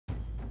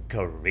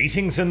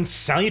Greetings and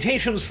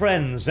salutations,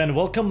 friends, and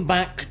welcome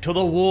back to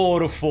the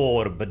war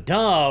for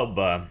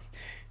BADAB,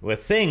 where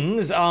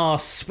things are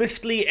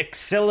swiftly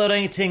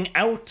accelerating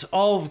out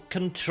of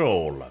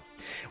control.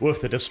 With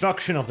the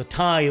destruction of the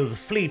Tithe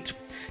fleet,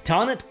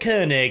 Tarnet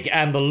Koenig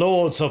and the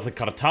Lords of the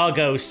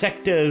Khartago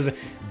sector's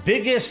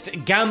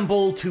biggest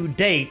gamble to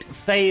date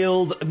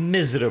failed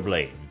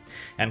miserably,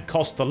 and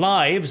cost the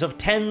lives of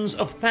tens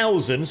of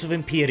thousands of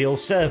Imperial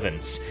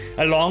servants,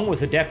 along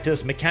with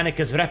Adeptus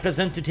Mechanicus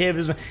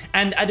representatives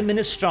and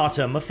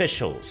Administratum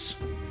officials.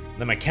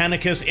 The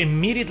Mechanicus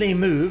immediately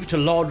moved to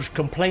lodge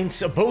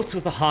complaints both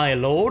with the High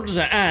Lords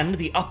and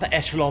the upper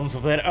echelons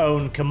of their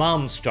own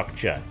command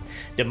structure,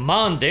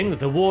 demanding that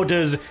the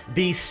warders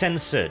be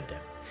censored.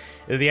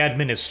 The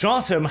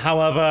Administratum,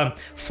 however,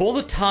 for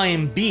the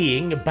time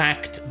being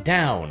backed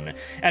down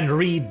and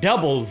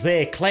redoubled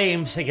their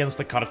claims against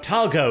the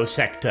Khartago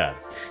sector,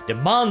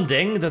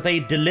 demanding that they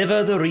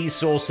deliver the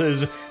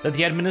resources that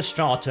the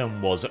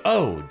Administratum was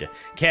owed,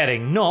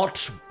 caring not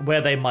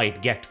where they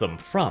might get them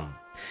from.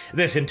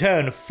 This in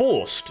turn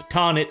forced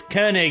Tarnet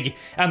Koenig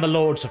and the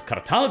Lords of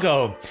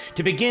Khartago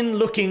to begin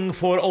looking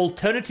for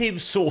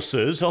alternative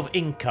sources of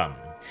income.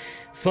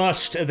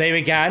 First, they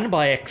began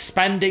by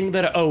expanding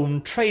their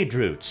own trade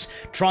routes,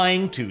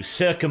 trying to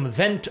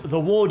circumvent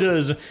the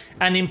warders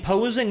and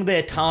imposing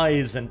their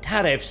tithes and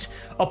tariffs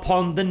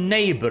upon the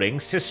neighboring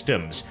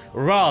systems,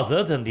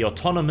 rather than the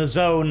autonomous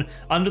zone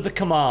under the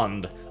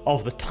command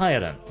of the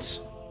tyrant.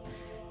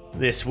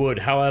 This would,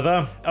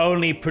 however,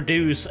 only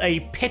produce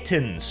a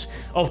pittance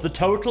of the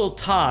total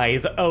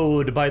tithe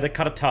owed by the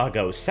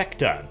Khartago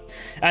sector,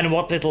 and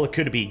what little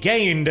could be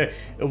gained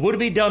would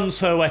be done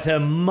so at a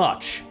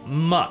much,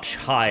 much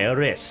higher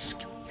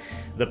risk.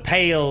 The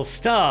pale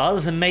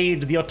stars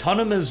made the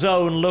autonomous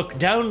zone look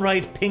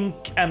downright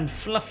pink and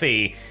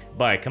fluffy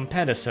by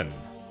comparison.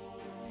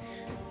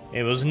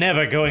 It was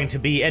never going to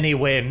be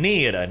anywhere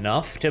near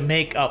enough to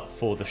make up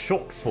for the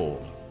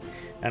shortfall,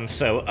 and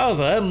so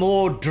other,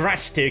 more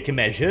drastic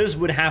measures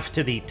would have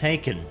to be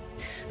taken.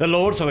 The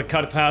Lords of the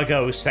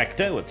Khartago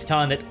sector, with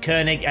Tarnet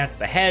Koenig at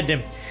the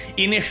head,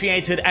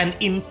 initiated an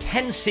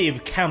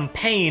intensive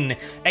campaign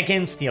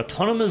against the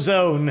autonomous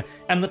zone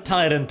and the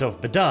tyrant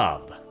of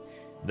BADAB.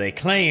 They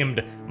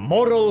claimed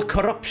moral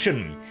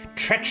corruption,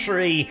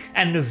 treachery,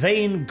 and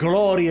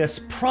vainglorious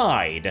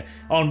pride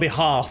on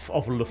behalf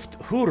of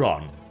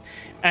Lufthuron,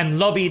 and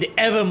lobbied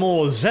ever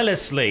more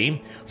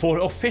zealously for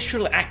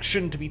official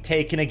action to be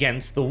taken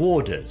against the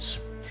warders.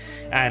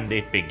 And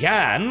it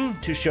began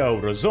to show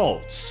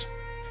results,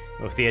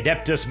 with the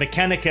Adeptus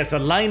Mechanicus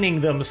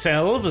aligning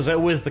themselves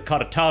with the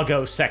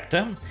Khartago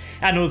sector,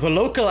 and with the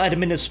local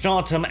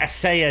Administratum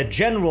Assayer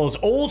Generals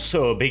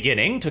also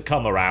beginning to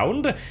come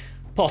around,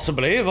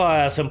 possibly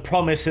via some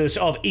promises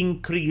of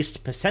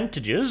increased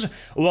percentages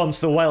once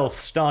the wealth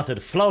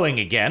started flowing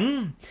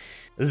again.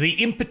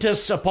 The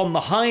impetus upon the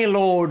High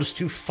Lords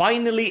to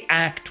finally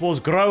act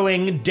was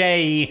growing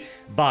day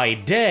by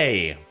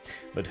day,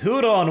 but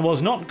Huron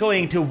was not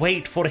going to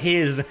wait for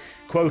his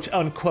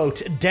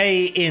quote-unquote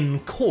day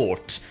in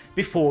court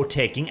before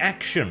taking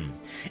action.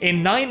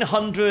 In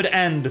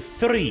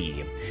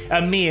 903,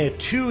 a mere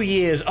 2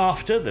 years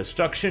after the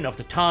destruction of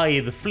the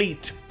Tithe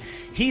fleet,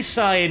 he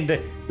signed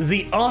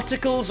the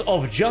Articles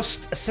of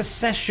Just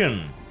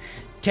Secession,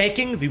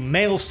 taking the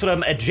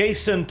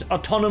Maelstrom-adjacent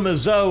autonomous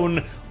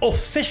zone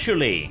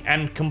officially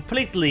and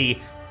completely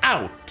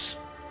out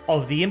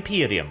of the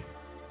Imperium.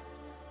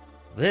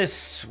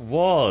 This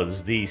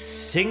was the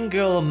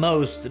single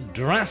most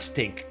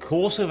drastic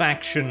course of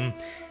action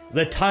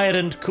the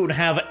tyrant could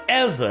have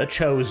ever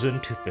chosen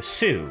to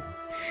pursue,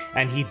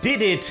 and he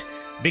did it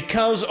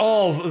because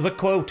of the,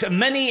 quote,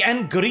 many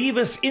and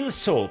grievous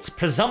insults,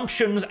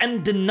 presumptions,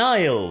 and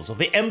denials of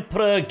the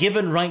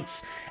Emperor-given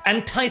rights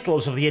and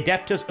titles of the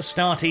Adeptus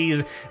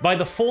Astartes by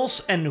the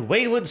false and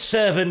wayward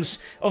servants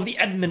of the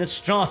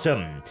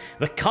Administratum,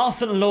 the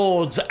Carthan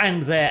Lords,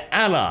 and their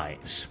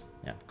allies,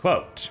 end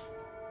quote.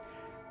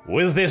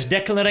 With this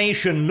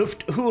declaration,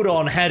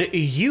 Lufthuron had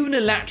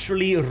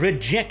unilaterally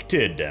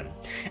rejected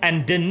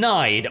and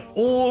denied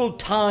all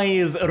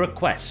tithe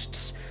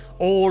requests,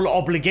 all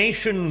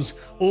obligations,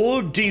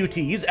 all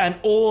duties, and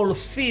all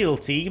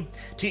fealty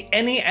to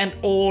any and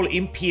all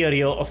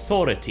Imperial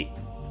authority.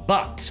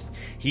 But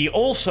he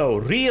also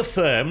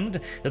reaffirmed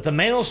that the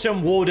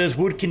Maelstrom Warders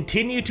would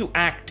continue to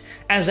act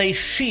as a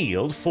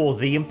shield for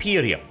the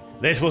Imperium.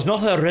 This was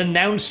not a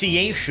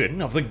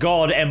renunciation of the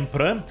God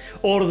Emperor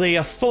or the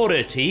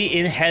authority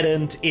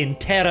inherent in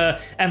Terra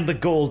and the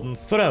Golden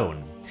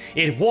Throne.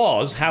 It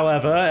was,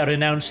 however, a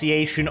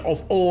renunciation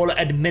of all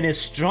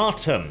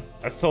Administratum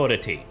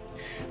authority.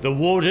 The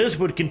warders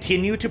would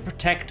continue to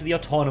protect the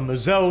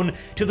autonomous zone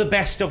to the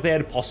best of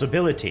their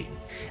possibility,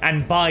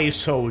 and by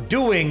so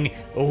doing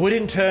would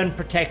in turn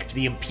protect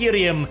the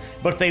Imperium,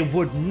 but they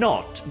would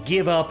not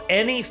give up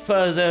any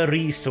further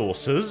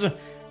resources,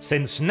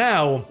 since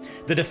now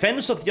the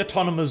defense of the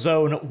autonomous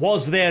zone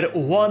was their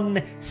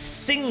one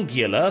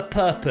singular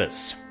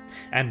purpose,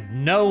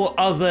 and no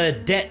other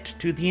debt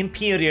to the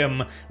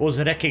Imperium was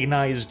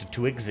recognized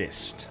to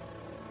exist.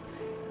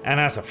 And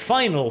as a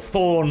final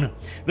thorn,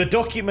 the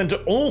document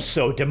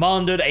also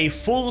demanded a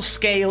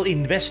full-scale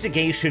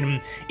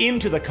investigation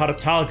into the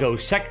Khartago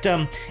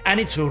sector and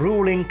its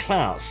ruling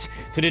class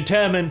to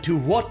determine to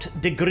what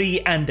degree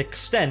and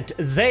extent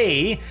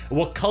they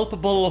were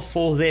culpable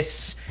for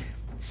this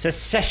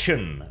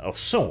secession of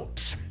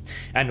sorts,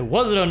 and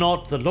whether or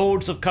not the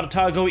Lords of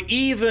Khartago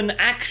even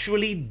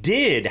actually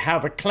did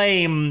have a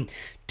claim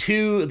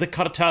to the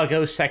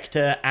Khartago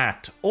sector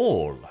at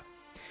all.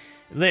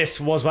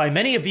 This was by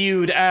many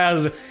viewed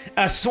as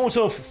a sort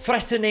of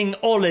threatening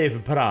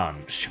olive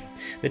branch,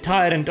 the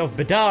tyrant of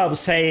BADAB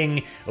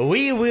saying,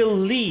 "We will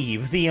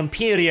leave the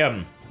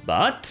Imperium,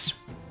 but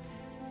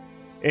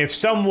if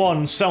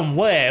someone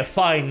somewhere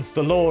finds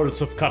the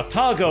Lords of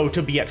Khartago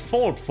to be at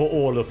fault for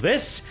all of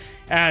this,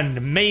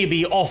 and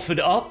maybe offered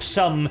up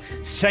some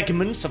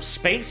segments of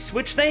space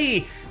which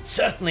they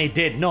certainly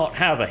did not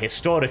have a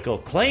historical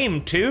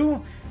claim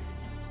to,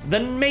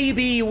 then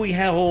maybe we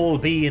have all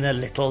been a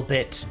little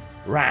bit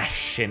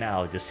rash in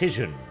our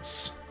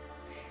decisions."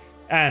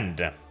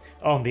 And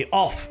on the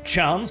off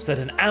chance that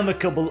an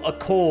amicable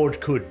accord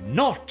could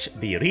not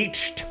be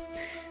reached,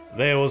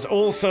 there was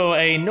also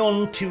a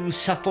none too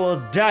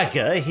subtle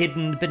dagger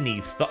hidden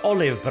beneath the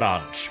olive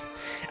branch,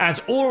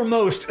 as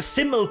almost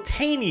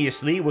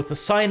simultaneously with the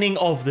signing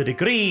of the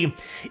decree,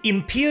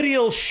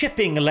 Imperial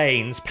shipping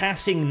lanes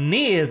passing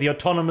near the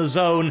autonomous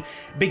zone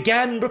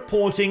began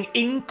reporting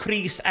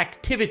increased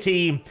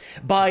activity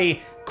by,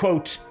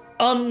 quote,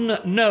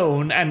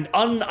 unknown and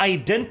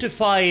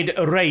unidentified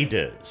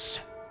raiders.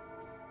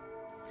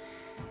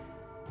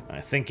 I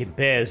think it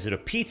bears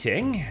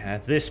repeating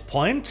at this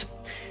point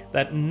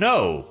that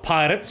no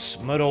pirates,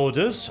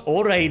 marauders,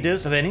 or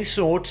raiders of any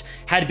sort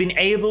had been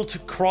able to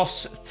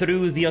cross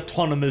through the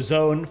autonomous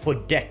zone for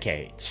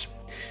decades,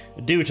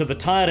 due to the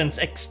tyrant's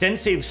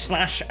extensive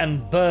slash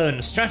and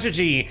burn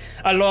strategy,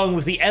 along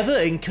with the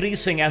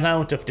ever-increasing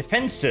amount of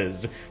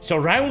defenses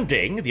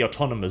surrounding the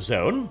autonomous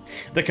zone,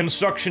 the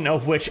construction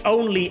of which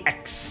only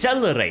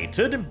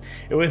accelerated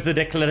with the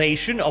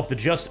declaration of the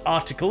just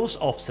Articles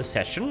of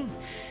Secession.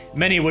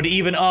 Many would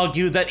even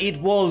argue that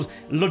it was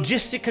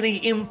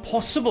logistically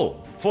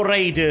impossible for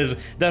raiders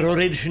that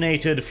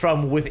originated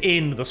from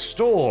within the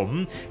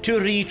storm to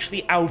reach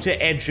the outer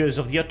edges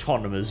of the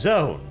autonomous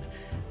zone,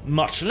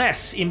 much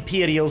less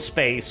Imperial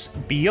space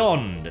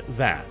beyond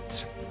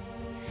that.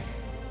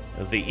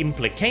 The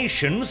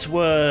implications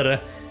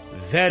were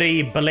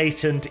very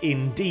blatant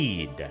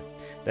indeed,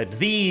 that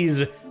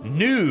these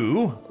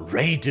new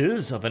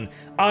raiders of an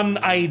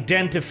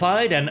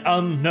unidentified and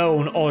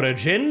unknown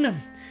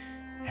origin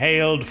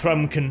hailed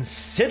from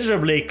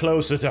considerably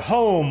closer to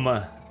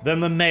home than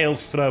the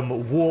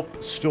Maelstrom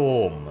Warp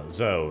Storm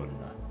Zone.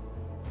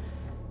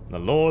 The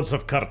Lords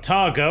of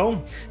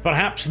Khartago,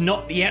 perhaps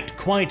not yet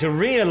quite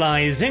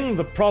realizing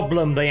the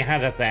problem they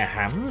had at their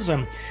hands,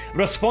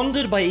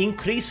 responded by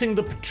increasing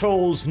the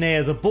patrols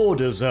near the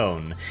border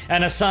zone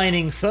and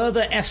assigning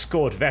further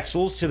escort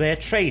vessels to their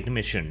trade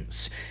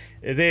missions.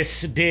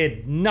 This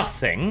did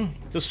nothing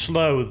to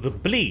slow the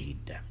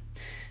bleed,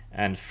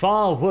 and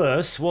far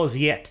worse was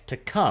yet to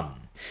come.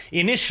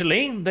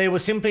 Initially, they were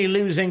simply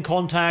losing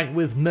contact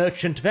with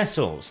merchant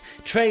vessels,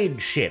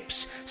 trade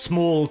ships,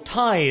 small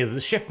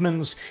tithe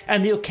shipments,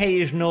 and the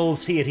occasional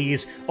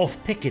series of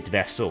picket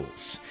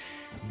vessels.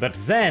 But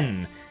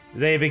then,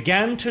 they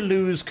began to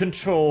lose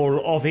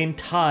control of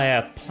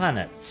entire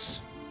planets.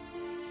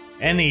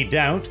 Any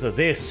doubt that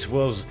this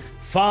was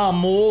far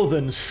more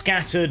than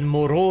scattered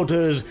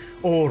marauders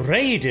or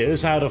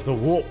raiders out of the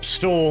warp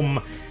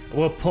storm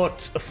were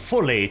put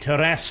fully to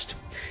rest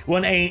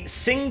when a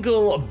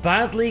single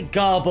badly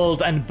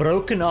garbled and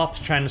broken up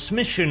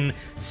transmission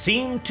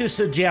seemed to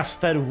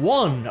suggest that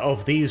one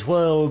of these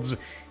worlds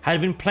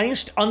had been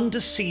placed under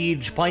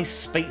siege by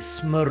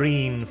Space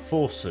Marine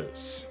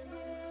forces.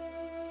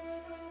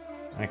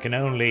 I can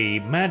only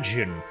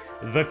imagine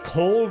the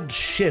cold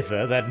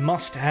shiver that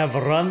must have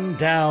run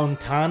down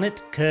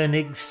Tanit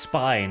Koenig's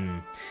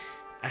spine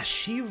as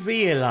she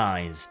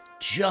realized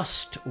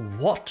just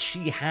what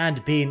she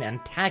had been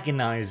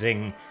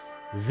antagonizing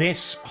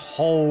this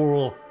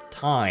whole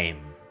time.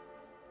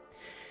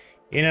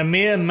 In a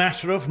mere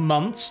matter of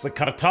months, the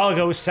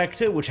Khartago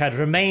sector, which had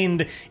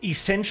remained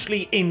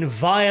essentially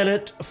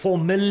inviolate for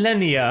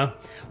millennia,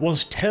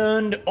 was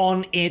turned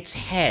on its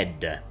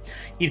head.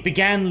 It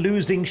began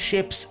losing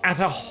ships at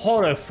a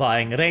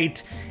horrifying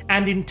rate,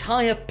 and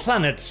entire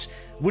planets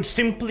would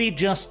simply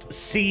just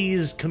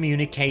seize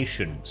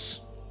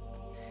communications.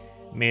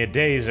 Mere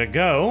days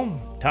ago,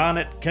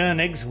 Tanit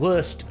Koenig's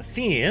worst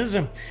fears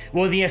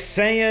were the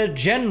Assayer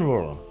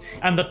General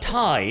and the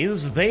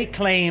tithes they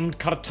claimed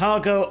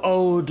Khartago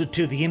owed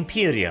to the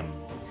Imperium.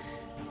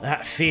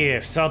 That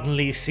fear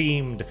suddenly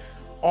seemed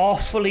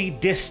awfully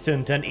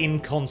distant and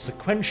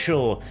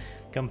inconsequential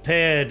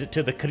compared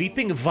to the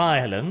creeping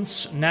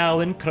violence now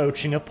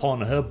encroaching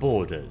upon her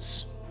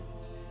borders.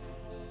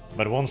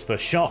 But once the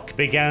shock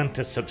began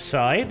to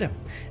subside,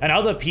 and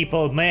other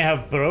people may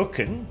have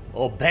broken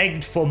or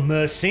begged for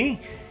mercy,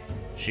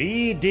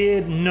 She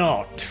did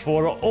not.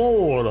 For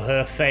all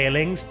her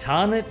failings,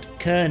 Tanit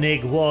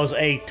Koenig was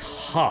a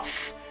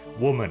tough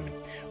woman.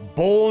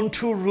 Born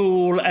to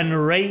rule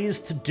and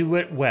raised to do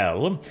it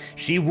well,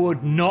 she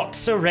would not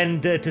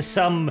surrender to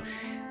some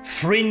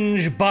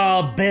fringe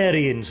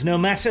barbarians, no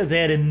matter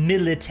their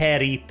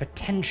military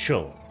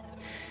potential.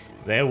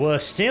 There were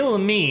still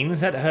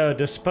means at her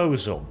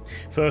disposal.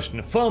 First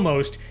and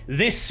foremost,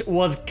 this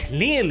was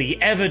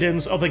clearly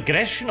evidence of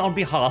aggression on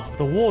behalf of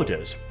the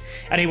warders,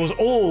 and it was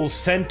all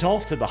sent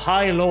off to the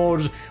High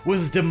Lords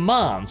with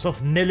demands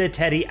of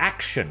military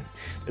action.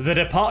 The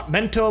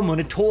Departmentum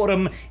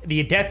Monitorum,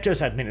 the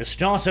Adeptus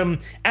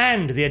Administratum,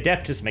 and the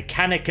Adeptus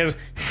Mechanicus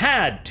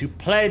had to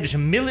pledge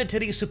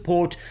military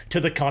support to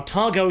the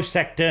Khartago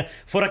sector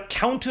for a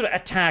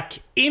counterattack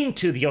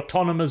into the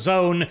Autonomous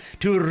Zone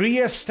to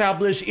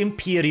re-establish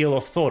imperial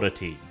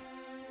authority.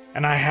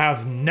 And I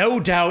have no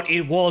doubt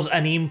it was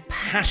an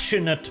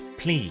impassionate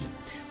plea,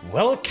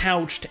 well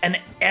couched and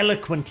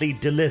eloquently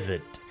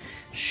delivered.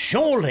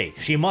 Surely,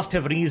 she must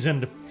have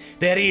reasoned,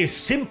 there is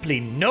simply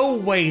no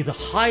way the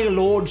High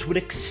Lords would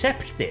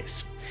accept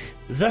this.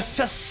 The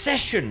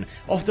secession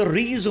of the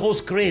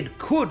resource grid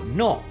could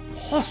not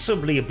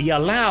possibly be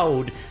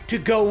allowed to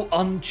go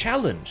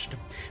unchallenged.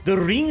 The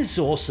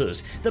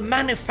resources, the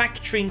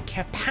manufacturing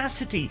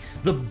capacity,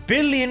 the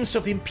billions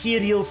of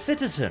imperial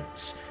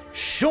citizens.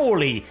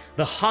 Surely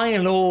the High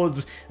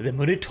Lords, the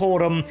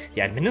Monitorum,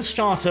 the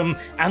Administratum,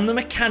 and the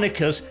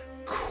Mechanicus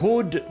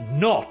could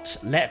not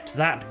let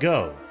that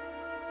go.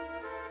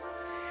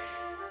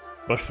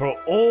 But for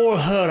all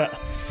her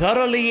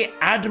thoroughly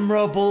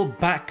admirable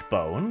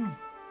backbone,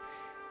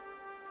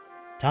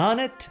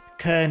 Tanit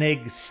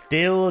Koenig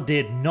still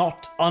did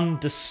not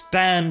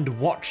understand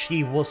what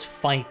she was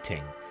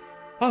fighting.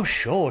 Oh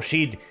sure,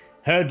 she'd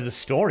heard the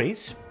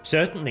stories,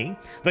 certainly.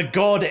 The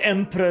God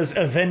Emperors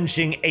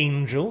avenging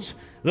angels,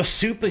 the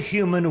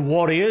superhuman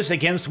warriors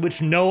against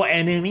which no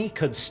enemy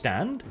could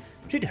stand.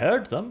 She'd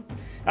heard them,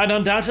 and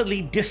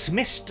undoubtedly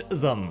dismissed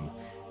them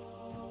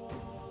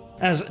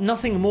as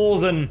nothing more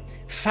than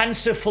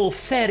fanciful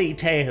fairy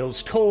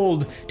tales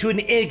told to an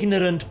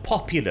ignorant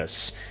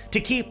populace to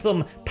keep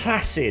them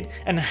placid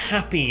and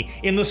happy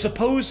in the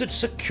supposed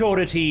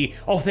security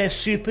of their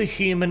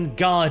superhuman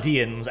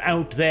guardians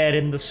out there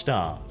in the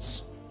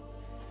stars.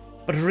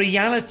 But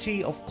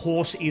reality, of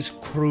course, is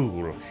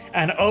cruel,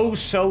 and oh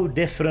so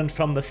different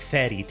from the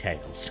fairy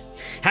tales.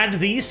 Had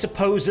these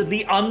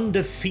supposedly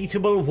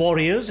undefeatable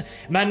warriors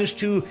managed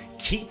to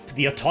keep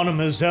the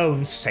Autonomous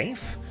Zone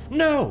safe?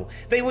 No,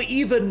 they were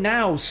even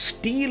now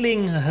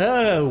stealing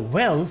her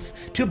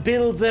wealth to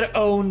build their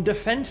own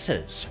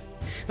defenses.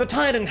 The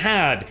tyrant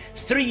had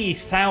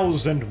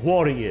 3,000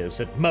 warriors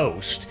at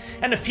most,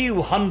 and a few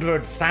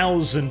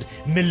 100,000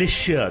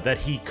 militia that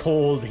he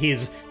called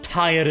his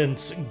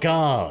Tyrant's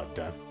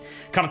Guard.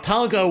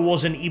 Khartago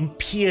was an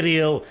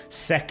imperial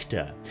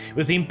sector,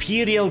 with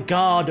imperial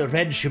guard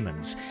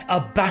regiments,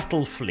 a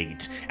battle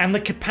fleet, and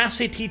the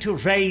capacity to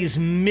raise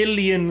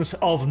millions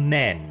of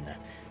men.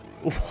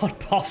 What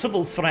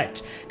possible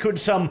threat could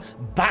some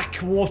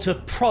backwater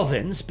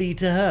province be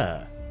to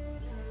her?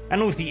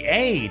 And with the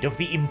aid of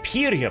the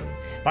Imperium,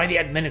 by the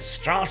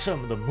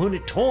Administratum, the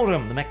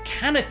Monitorum, the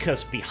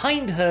Mechanicus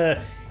behind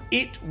her,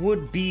 it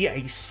would be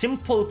a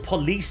simple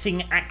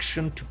policing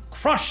action to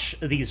crush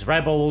these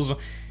rebels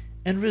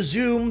and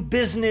resume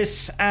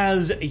business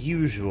as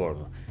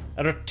usual,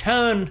 a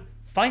return,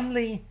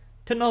 finally,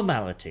 to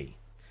normality.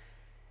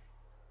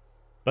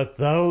 But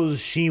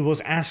those she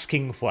was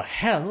asking for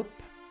help,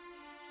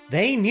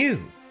 they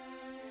knew.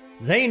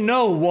 They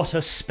know what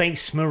a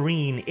Space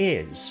Marine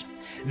is.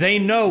 They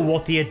know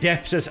what the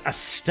Adeptus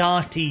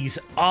Astartes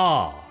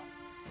are.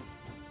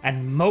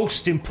 And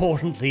most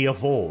importantly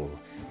of all,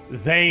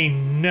 they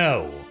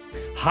know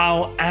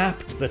how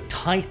apt the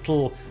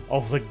title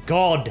of the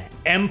God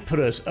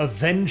Emperor's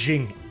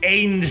Avenging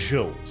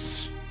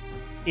Angels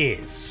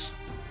is.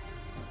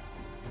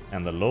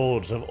 And the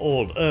Lords of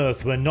Old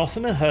Earth were not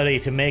in a hurry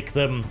to make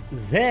them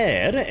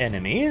their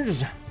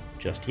enemies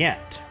just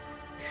yet.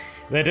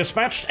 They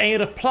dispatched a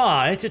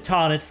reply to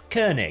Tanit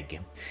Koenig,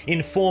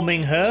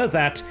 informing her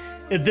that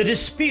the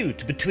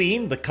dispute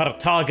between the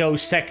Khartago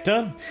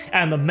sector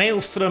and the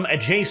Maelstrom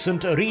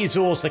adjacent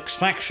resource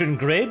extraction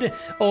grid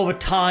over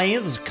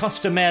tithes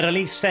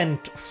customarily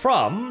sent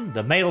from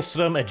the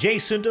Maelstrom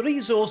adjacent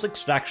resource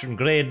extraction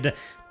grid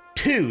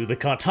to the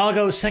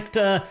Khartago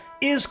sector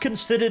is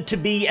considered to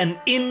be an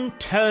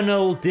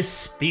internal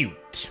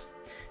dispute,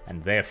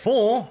 and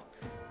therefore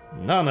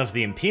none of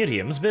the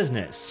Imperium's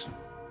business.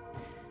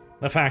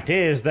 The fact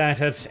is that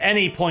at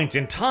any point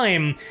in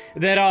time,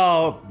 there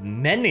are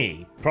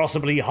many,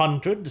 possibly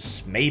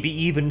hundreds, maybe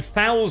even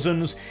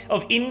thousands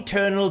of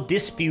internal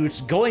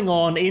disputes going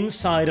on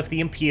inside of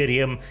the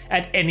Imperium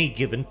at any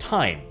given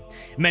time.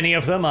 Many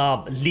of them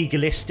are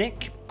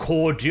legalistic,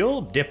 cordial,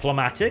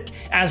 diplomatic,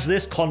 as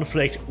this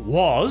conflict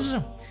was,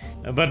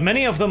 but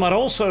many of them are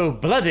also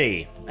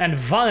bloody and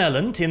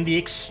violent in the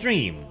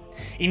extreme.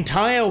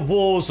 Entire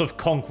wars of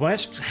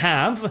conquest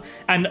have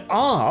and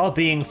are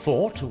being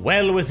fought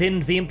well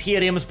within the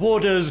Imperium's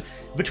borders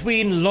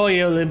between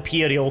loyal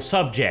Imperial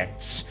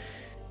subjects.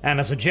 And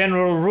as a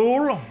general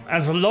rule,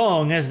 as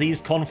long as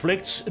these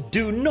conflicts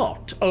do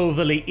not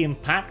overly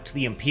impact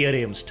the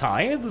Imperium's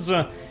tithes,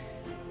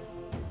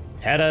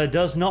 Terra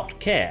does not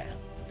care.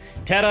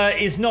 Terra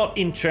is not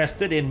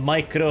interested in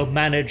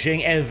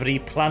micromanaging every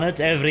planet,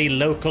 every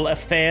local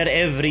affair,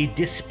 every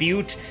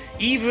dispute.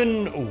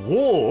 Even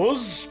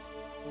wars,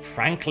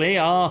 frankly,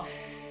 are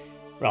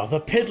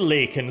rather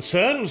piddly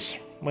concerns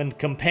when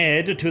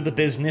compared to the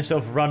business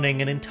of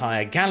running an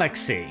entire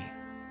galaxy.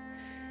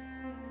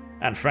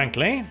 And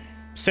frankly,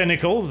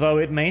 cynical though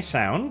it may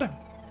sound,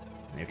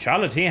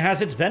 neutrality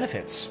has its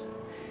benefits.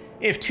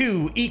 If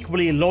two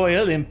equally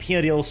loyal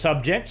Imperial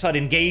subjects are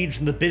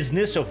engaged in the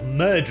business of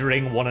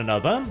murdering one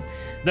another,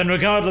 then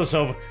regardless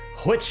of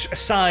which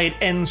side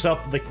ends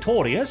up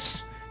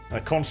victorious, the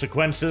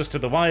consequences to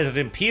the wider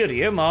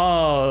Imperium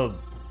are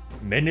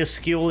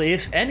minuscule,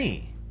 if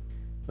any.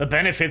 The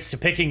benefits to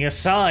picking a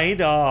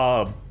side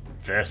are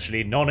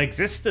virtually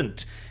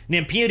non-existent. The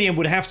Imperium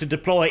would have to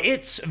deploy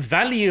its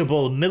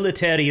valuable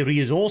military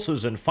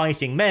resources and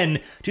fighting men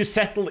to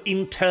settle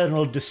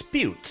internal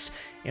disputes,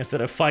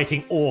 instead of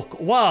fighting Orc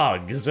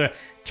Wargs,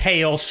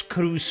 Chaos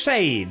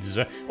Crusades,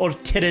 or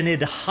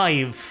Tyrannid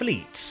Hive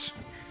fleets.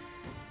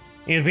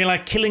 It'd be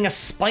like killing a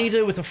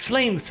spider with a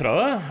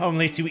flamethrower,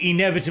 only to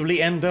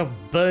inevitably end up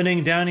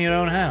burning down your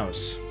own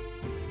house.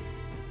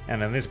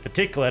 And in this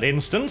particular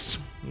instance,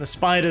 the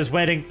spider's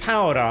wearing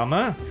power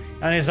armor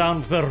and is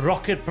armed with a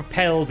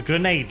rocket-propelled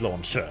grenade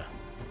launcher.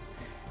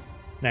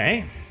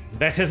 Nay,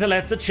 better to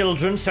let the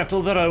children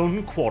settle their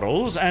own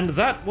quarrels, and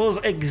that was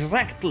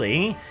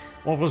exactly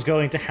what was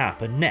going to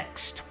happen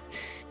next.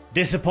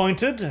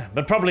 Disappointed,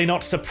 but probably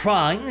not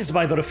surprised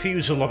by the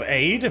refusal of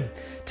aid,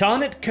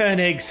 Tarnit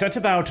Koenig set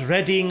about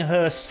readying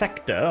her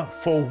sector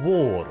for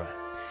war,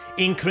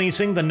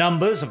 increasing the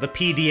numbers of the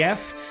PDF,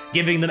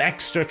 giving them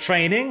extra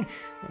training,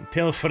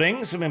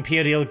 pilfering some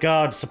Imperial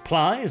Guard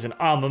supplies and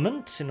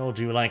armament in all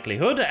due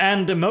likelihood,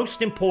 and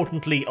most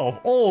importantly of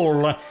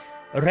all,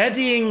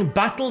 readying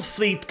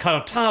Battlefleet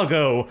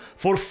Khartago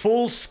for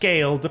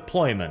full-scale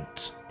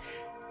deployment.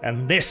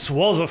 And this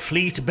was a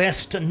fleet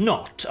best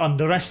not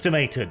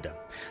underestimated.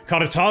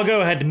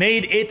 Khartago had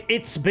made it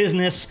its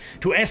business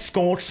to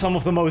escort some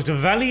of the most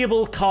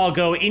valuable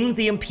cargo in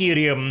the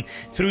Imperium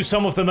through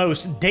some of the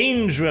most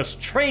dangerous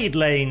trade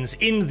lanes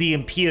in the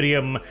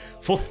Imperium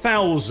for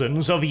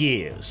thousands of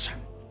years.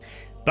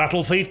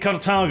 Battlefleet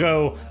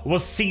Khartago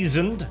was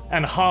seasoned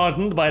and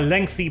hardened by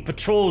lengthy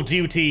patrol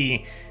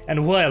duty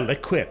and well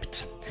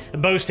equipped,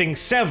 boasting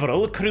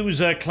several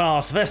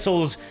cruiser-class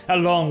vessels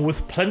along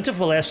with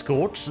plentiful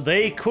escorts.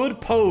 They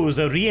could pose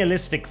a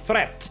realistic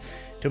threat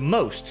to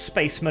most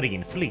Space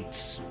Marine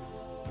fleets.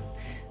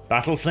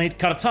 Battlefleet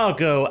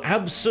Khartago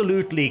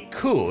absolutely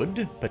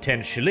could,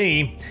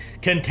 potentially,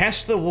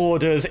 contest the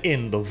Warders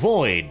in the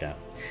void,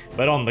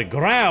 but on the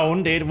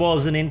ground it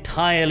was an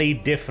entirely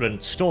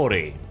different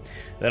story.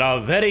 There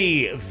are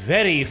very,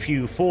 very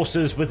few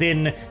forces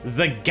within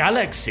the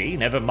galaxy,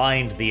 never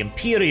mind the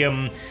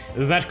Imperium,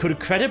 that could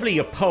credibly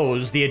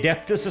oppose the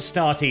Adeptus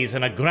Astartes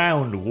in a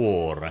ground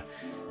war,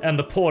 and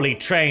the poorly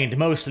trained,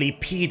 mostly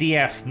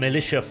PDF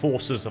militia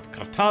forces of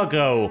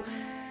Khartago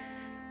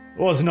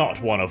was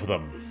not one of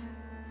them.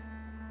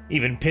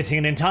 Even pitting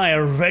an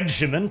entire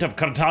regiment of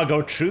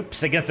Khartago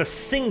troops against a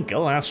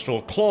single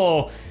Astral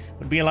Claw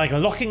would be like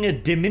locking a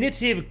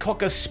diminutive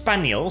Cocker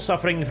Spaniel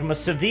suffering from a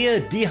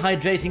severe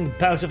dehydrating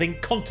bout of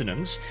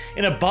incontinence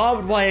in a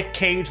barbed wire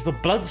cage with a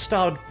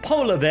blood-starved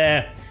polar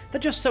bear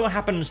that just so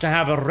happens to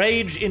have a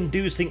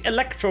rage-inducing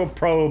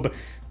electroprobe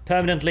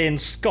permanently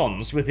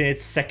ensconced within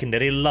its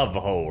secondary love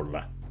hole.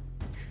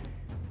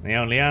 The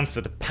only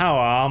answer to power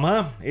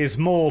armor is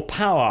more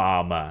power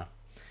armor.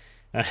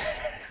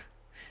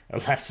 A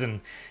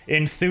lesson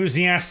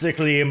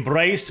enthusiastically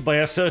embraced by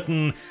a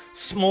certain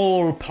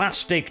small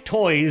plastic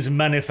toys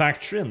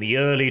manufacturer in the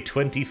early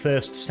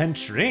 21st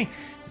century,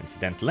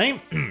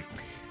 incidentally.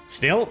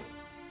 Still,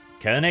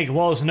 Koenig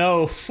was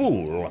no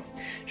fool.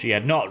 She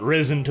had not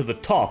risen to the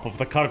top of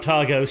the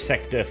Khartago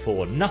sector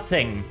for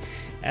nothing,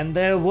 and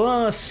there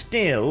were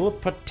still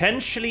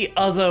potentially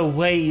other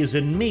ways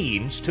and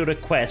means to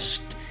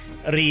request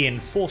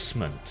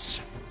reinforcements.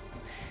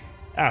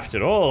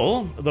 After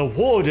all, the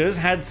Warders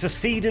had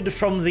seceded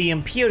from the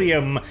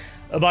Imperium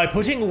by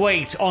putting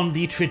weight on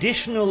the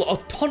traditional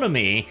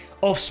autonomy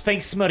of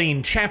Space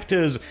Marine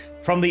chapters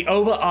from the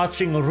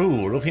overarching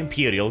rule of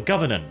Imperial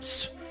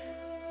governance.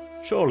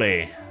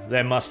 Surely,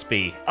 there must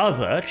be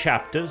other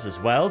chapters as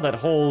well that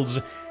holds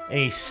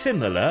a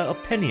similar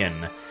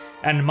opinion,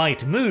 and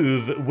might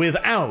move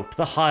without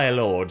the High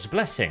Lord's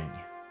blessing.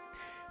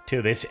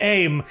 To this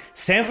aim,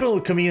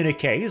 several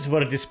communiques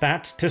were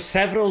dispatched to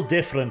several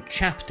different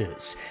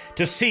chapters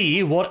to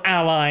see what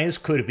allies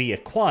could be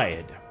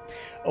acquired.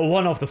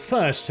 one of the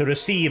first to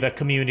receive a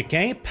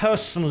communique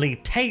personally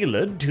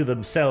tailored to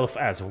themselves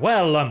as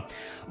well,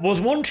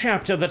 was one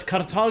chapter that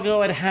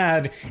Khartago had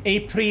had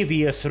a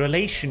previous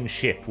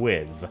relationship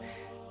with: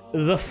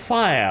 the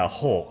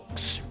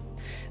Firehawks.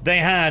 They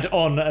had,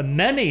 on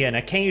many an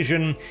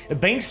occasion,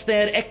 based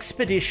their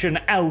expedition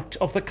out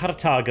of the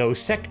Khartago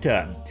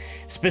sector,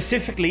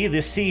 specifically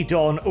the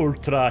Sidon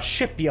Ultra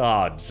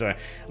shipyards,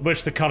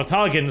 which the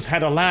Carthagins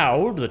had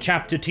allowed the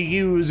chapter to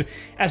use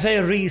as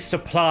a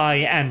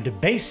resupply and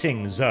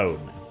basing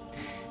zone.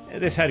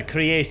 This had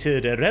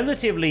created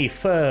relatively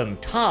firm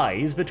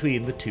ties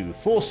between the two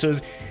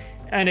forces,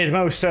 and it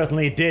most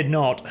certainly did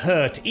not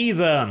hurt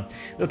either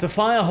that the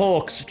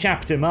Firehawks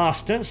chapter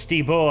master,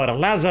 Stibor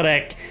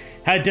Lazarek,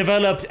 had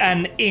developed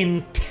an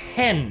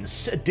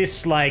intense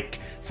dislike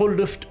for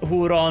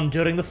Lufthuron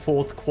during the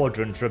Fourth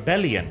Quadrant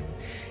Rebellion,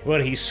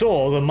 where he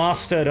saw the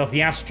Master of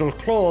the Astral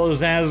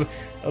Claws as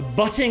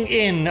butting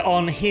in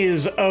on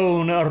his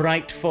own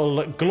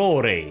rightful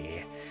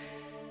glory.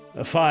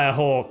 The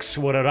Firehawks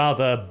were a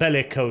rather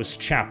bellicose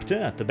chapter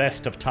at the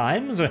best of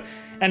times,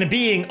 and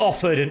being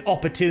offered an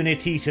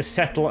opportunity to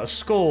settle a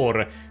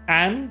score,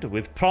 and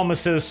with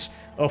promises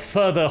of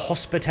further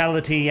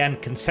hospitality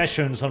and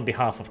concessions on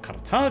behalf of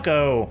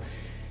Khartago,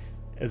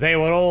 they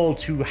were all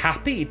too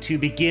happy to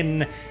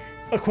begin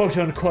a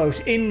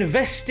quote-unquote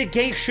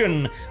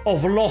investigation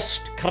of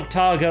lost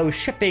Khartago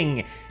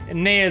shipping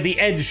near the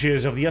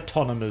edges of the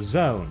autonomous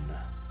zone.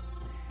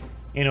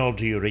 In all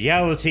due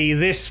reality,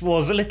 this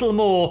was little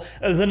more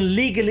than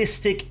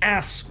legalistic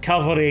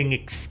ass-covering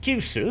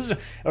excuses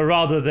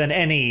rather than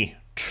any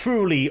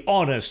truly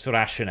honest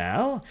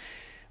rationale.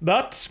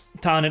 But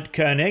Tanit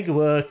Koenig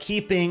were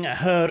keeping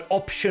her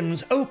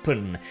options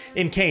open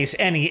in case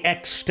any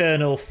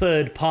external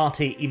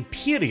third-party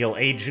Imperial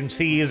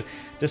agencies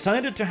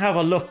decided to have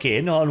a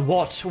look-in on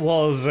what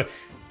was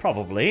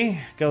probably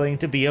going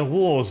to be a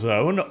war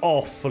zone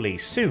awfully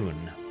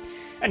soon.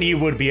 And you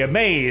would be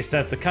amazed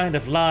at the kind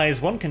of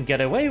lies one can get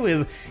away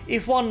with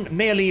if one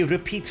merely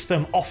repeats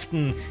them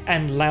often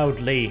and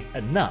loudly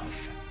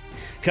enough.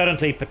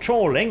 Currently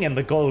patrolling in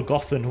the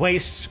Golgothan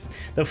wastes,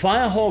 the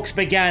Firehawks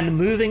began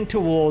moving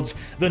towards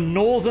the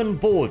northern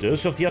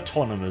borders of the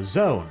autonomous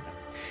zone.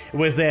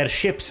 With their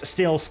ships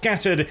still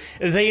scattered,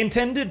 they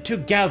intended to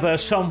gather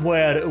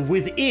somewhere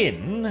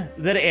within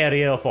their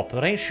area of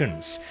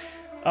operations,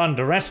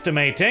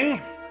 underestimating,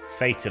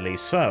 fatally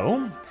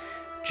so,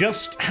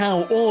 just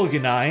how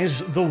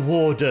organized the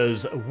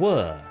warders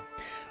were.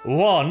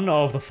 One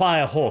of the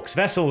Firehawks'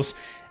 vessels,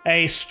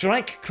 a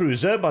strike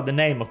cruiser by the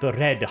name of the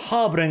Red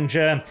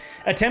Harbinger,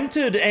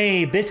 attempted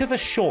a bit of a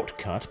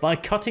shortcut by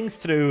cutting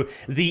through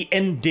the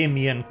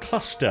Endymion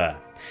cluster,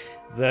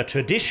 the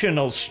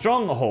traditional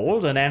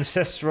stronghold and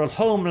ancestral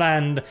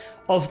homeland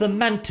of the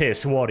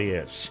Mantis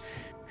warriors,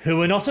 who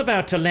were not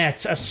about to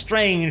let a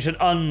strange and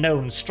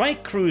unknown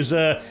strike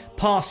cruiser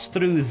pass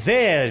through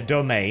their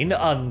domain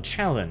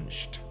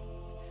unchallenged.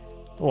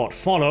 What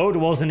followed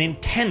was an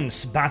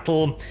intense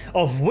battle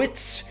of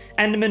wits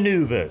and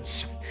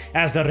maneuvers,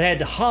 as the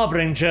Red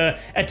Harbinger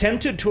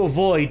attempted to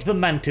avoid the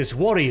Mantis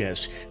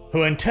warriors,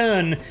 who in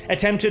turn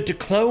attempted to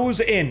close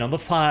in on the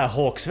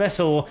Firehawk's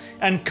vessel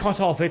and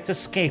cut off its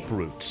escape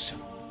routes.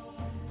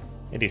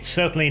 It is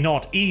certainly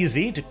not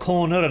easy to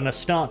corner an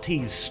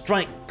Astartes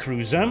strike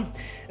cruiser,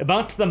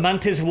 but the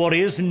Mantis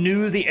warriors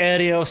knew the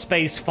area of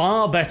space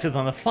far better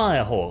than the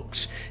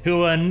Firehawks, who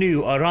were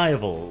new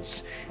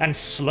arrivals, and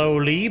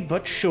slowly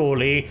but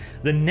surely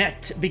the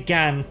net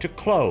began to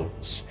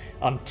close,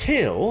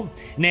 until,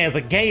 near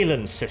the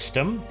Galen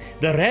system,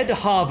 the Red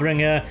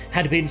Harbinger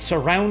had been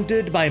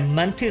surrounded by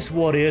Mantis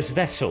warriors'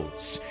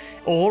 vessels,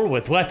 all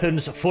with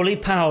weapons fully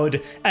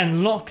powered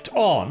and locked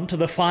on to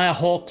the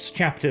Firehawks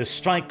chapter's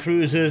strike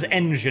cruiser's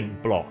engine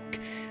block,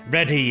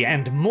 ready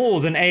and more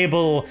than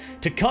able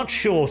to cut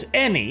short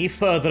any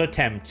further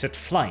attempts at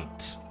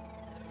flight.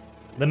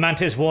 The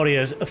Mantis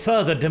warriors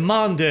further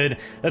demanded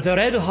that the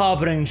Red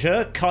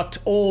Harbinger cut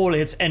all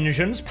its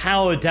engines,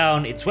 power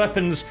down its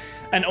weapons,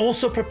 and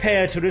also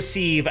prepare to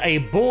receive a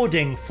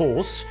boarding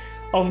force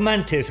of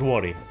Mantis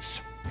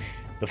warriors.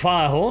 The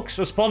Firehawks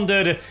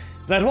responded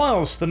that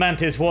whilst the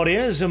Mantis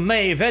warriors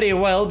may very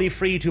well be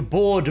free to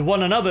board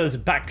one another's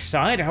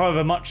backside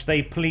however much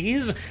they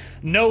please,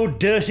 no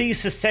dirty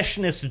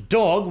secessionist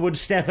dog would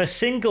step a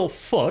single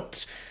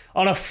foot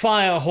on a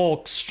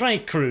Firehawk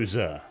strike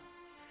cruiser.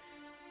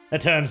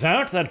 It turns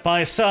out that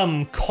by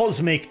some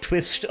cosmic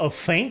twist of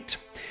fate,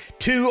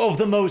 two of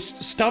the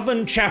most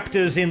stubborn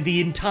chapters in the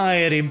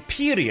entire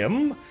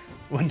Imperium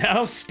were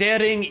now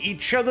staring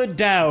each other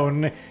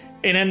down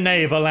in a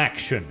naval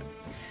action.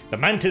 The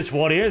Mantis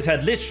warriors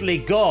had literally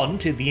gone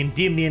to the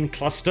Endymion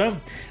cluster,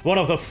 one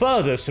of the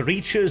furthest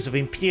reaches of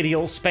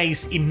Imperial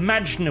space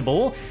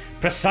imaginable,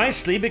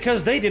 precisely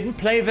because they didn't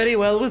play very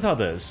well with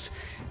others.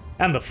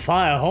 And the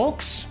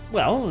Firehawks,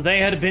 well, they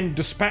had been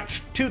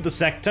dispatched to the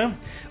sector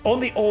on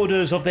the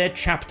orders of their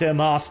chapter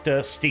master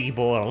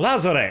Stibor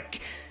Lazarek,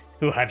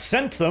 who had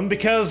sent them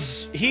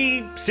because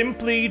he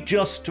simply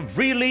just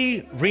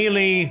really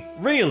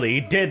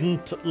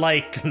didn't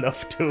like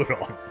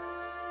Lufturon,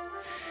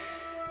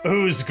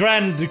 whose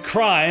grand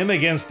crime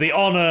against the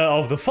honor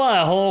of the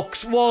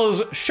Firehawks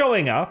was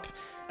showing up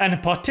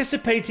and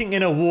participating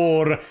in a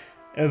war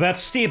that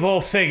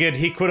Stibor figured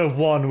he could have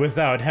won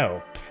without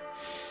help.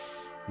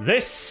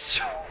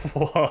 This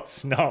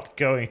was not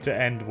going to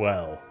end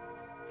well.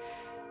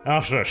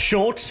 After a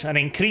short and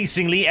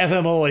increasingly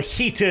ever more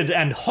heated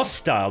and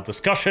hostile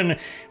discussion,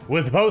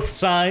 with both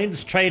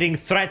sides trading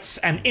threats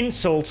and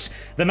insults,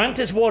 the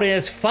Mantis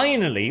warriors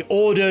finally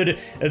ordered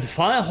the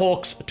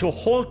Firehawks to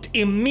halt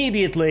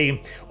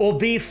immediately or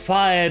be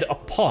fired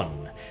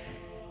upon.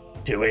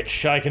 To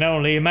which I can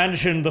only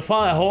imagine the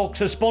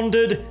Firehawks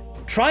responded,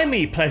 "Try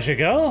me, pleasure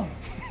girl."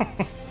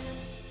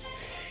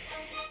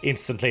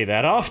 Instantly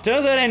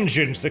thereafter, their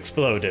engines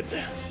exploded.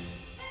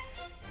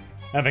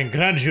 Having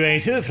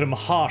graduated from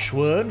harsh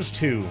words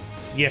to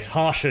yet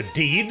harsher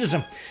deeds,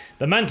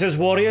 the Mantis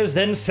warriors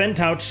then sent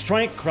out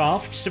strike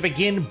crafts to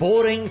begin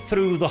boring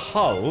through the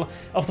hull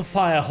of the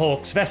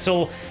Firehawk's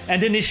vessel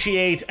and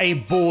initiate a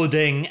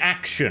boarding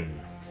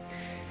action.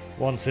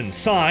 Once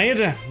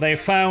inside, they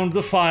found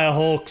the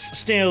Firehawks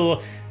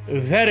still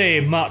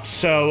very much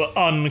so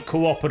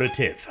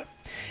uncooperative.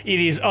 It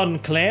is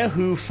unclear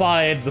who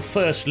fired the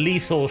first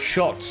lethal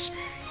shots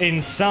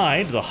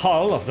inside the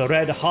hull of the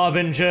Red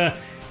Harbinger,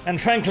 and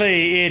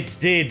frankly, it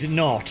did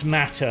not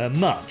matter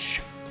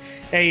much.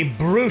 A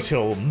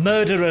brutal,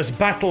 murderous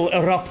battle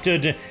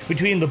erupted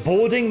between the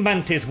boarding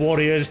Mantis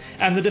warriors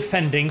and the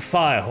defending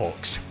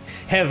Firehawks.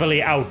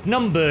 Heavily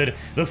outnumbered,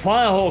 the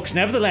Firehawks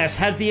nevertheless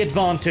had the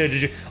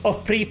advantage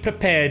of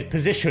pre-prepared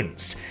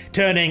positions,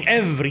 turning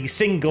every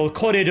single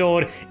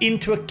corridor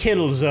into a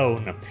kill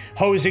zone,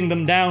 hosing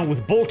them down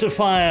with bolter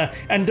fire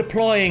and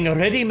deploying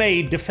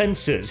ready-made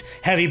defenses,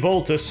 heavy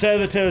bolter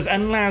servitors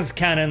and las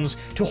cannons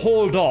to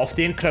hold off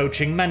the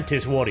encroaching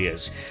Mantis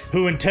warriors,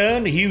 who in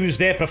turn used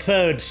their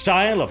preferred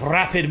style of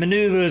rapid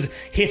maneuvers,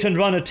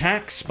 hit-and-run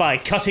attacks by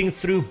cutting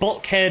through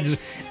bulkheads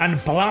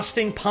and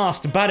blasting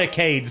past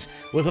barricades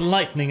with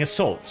lightning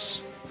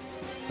assaults.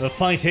 The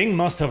fighting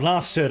must have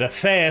lasted a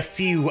fair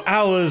few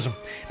hours,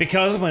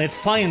 because when it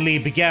finally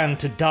began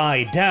to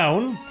die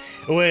down,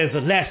 with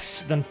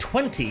less than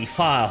 20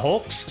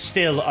 Firehawks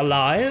still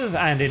alive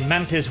and in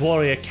Mantis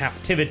warrior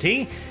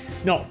captivity,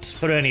 not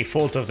through any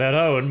fault of their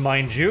own,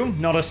 mind you,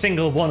 not a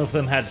single one of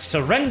them had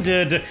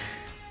surrendered,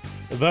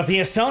 but the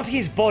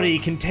Astartes body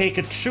can take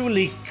a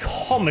truly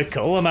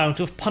comical amount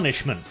of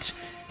punishment,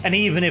 and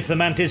even if the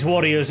Mantis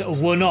warriors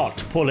were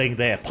not pulling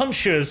their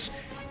punches,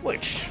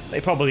 which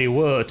they probably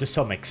were to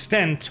some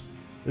extent,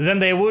 then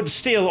there would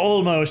still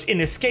almost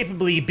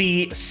inescapably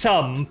be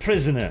some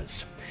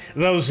prisoners.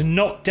 Those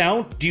knocked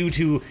out due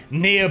to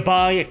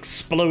nearby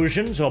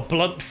explosions or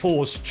blunt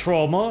force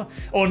trauma,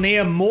 or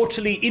near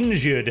mortally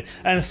injured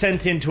and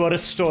sent into a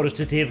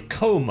restorative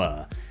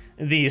coma.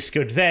 These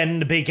could then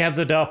be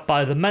gathered up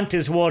by the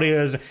Mantis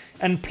warriors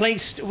and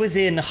placed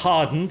within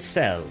hardened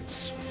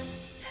cells.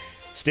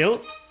 Still,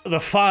 the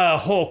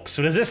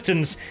Firehawks'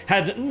 resistance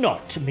had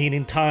not been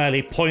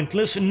entirely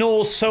pointless,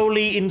 nor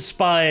solely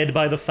inspired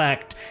by the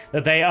fact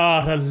that they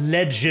are a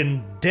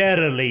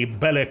legendarily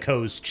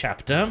bellicose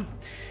chapter.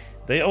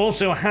 They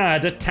also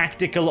had a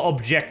tactical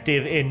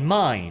objective in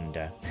mind: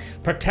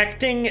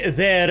 protecting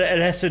their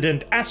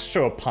resident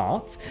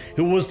astropath,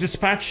 who was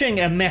dispatching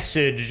a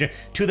message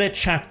to their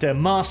chapter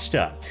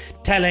master,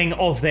 telling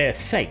of their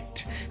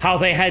fate, how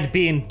they had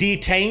been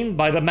detained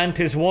by the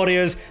Mantis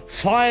warriors,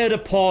 fired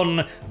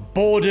upon,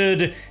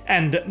 boarded,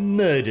 and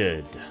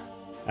murdered.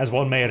 As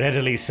one may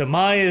readily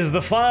surmise, the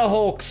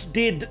Firehawks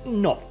did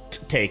not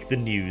take the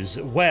news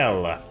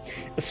well.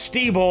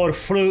 Stibor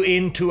flew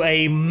into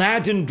a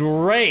maddened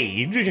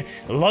rage,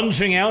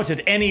 lunging out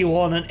at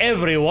anyone and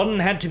everyone,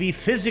 and had to be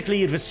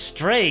physically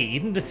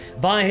restrained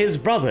by his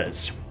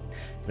brothers.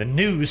 The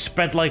news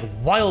spread like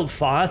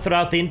wildfire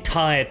throughout the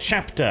entire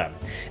chapter,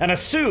 and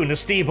as soon as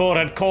Stibor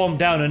had calmed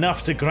down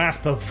enough to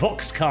grasp a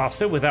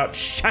Voxcaster without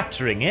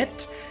shattering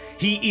it,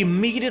 he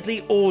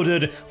immediately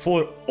ordered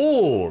for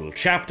all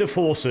chapter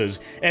forces,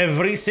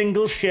 every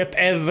single ship,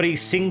 every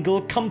single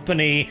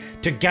company,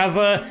 to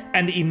gather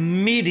and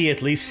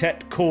immediately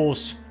set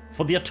course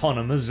for the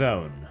autonomous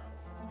zone.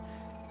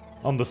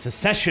 On the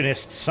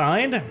secessionist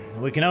side,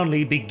 we can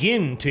only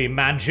begin to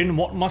imagine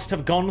what must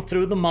have gone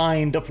through the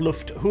mind of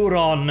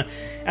Lufthuron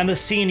and the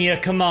senior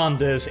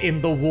commanders in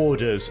the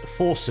Warder's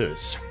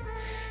forces.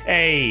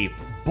 A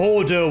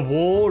border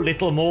war,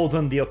 little more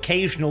than the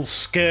occasional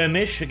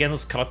skirmish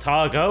against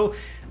Khartago,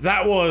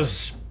 that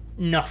was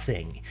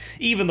nothing.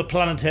 Even the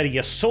planetary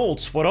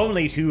assaults were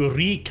only to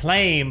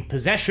reclaim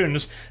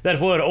possessions that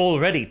were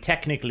already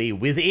technically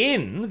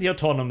within the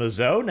autonomous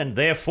zone, and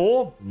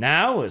therefore,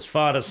 now, as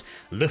far as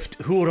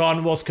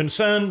Lufthuron was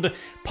concerned,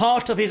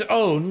 part of his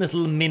own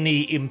little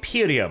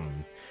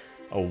mini-imperium.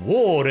 A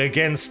war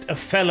against a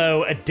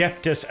fellow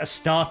Adeptus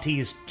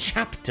Astartes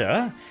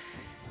chapter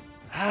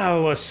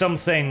was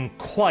something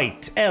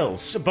quite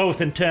else, both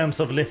in terms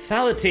of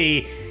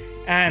lethality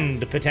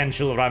and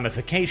potential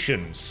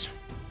ramifications.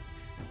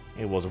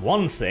 It was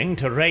one thing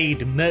to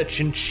raid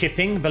merchant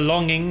shipping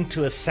belonging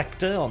to a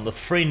sector on the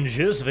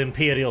fringes of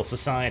imperial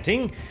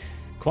society,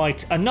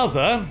 quite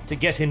another to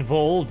get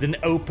involved in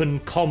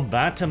open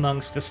combat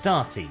amongst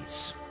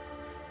Astartes.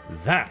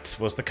 That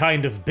was the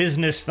kind of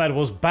business that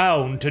was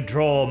bound to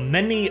draw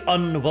many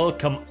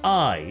unwelcome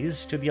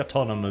eyes to the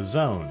autonomous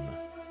zone.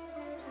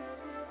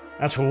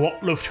 As for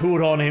what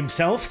Huron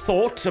himself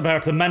thought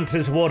about the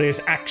Mantis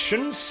Warriors'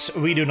 actions,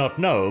 we do not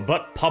know,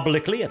 but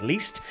publicly at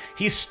least,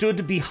 he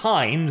stood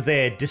behind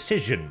their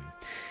decision.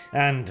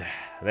 And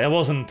there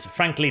wasn't,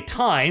 frankly,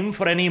 time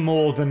for any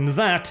more than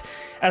that,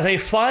 as a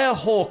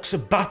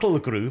Firehawks battle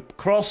group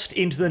crossed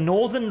into the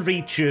northern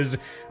reaches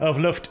of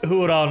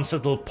Huron's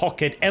little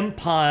pocket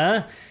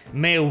empire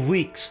mere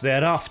weeks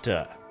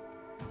thereafter.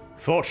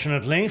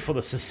 Fortunately for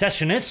the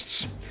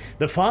secessionists,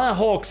 the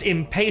Firehawks'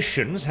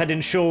 impatience had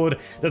ensured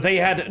that they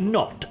had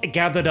not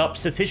gathered up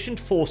sufficient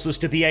forces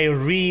to be a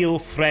real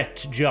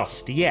threat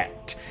just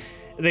yet.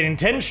 Their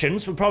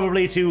intentions were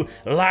probably to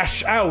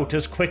lash out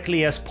as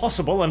quickly as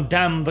possible and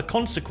damn the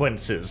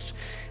consequences.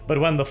 But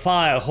when the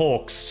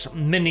Firehawks'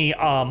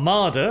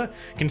 mini-armada,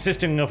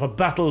 consisting of a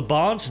battle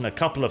barge and a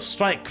couple of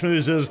strike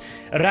cruisers,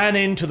 ran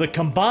into the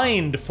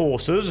combined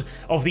forces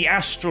of the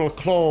Astral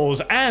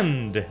Claws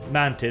and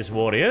Mantis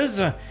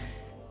Warriors,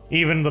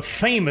 even the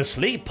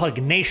famously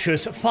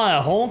pugnacious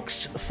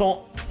Firehawks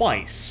thought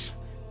twice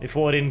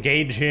before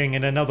engaging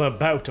in another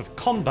bout of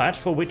combat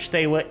for which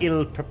they were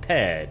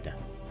ill-prepared.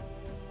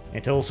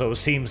 It also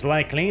seems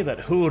likely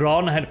that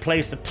Huron had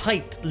placed a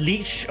tight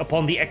leash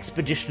upon the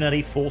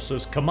Expeditionary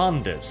Force's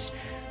commanders,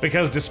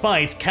 because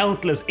despite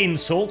countless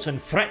insults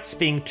and threats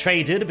being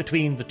traded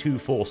between the two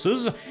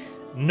forces,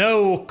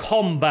 no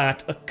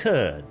combat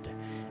occurred.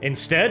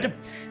 Instead,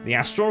 the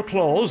Astral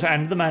Claws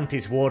and the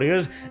Mantis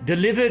Warriors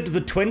delivered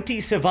the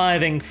 20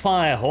 surviving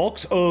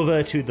Firehawks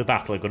over to the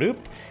battle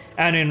group,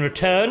 and in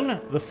return,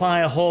 the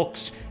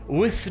Firehawks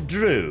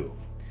withdrew.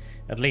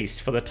 At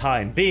least for the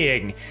time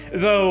being,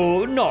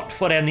 though not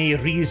for any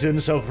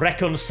reasons of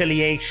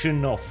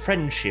reconciliation or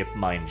friendship,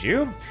 mind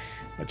you,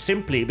 but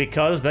simply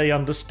because they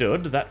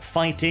understood that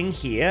fighting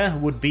here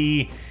would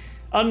be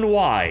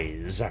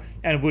unwise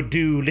and would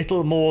do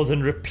little more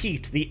than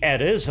repeat the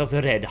errors of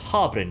the Red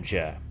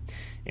Harbinger.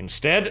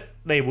 Instead,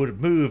 they would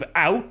move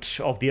out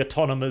of the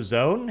autonomous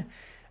zone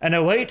and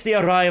await the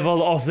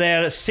arrival of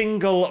their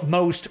single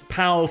most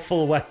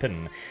powerful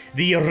weapon,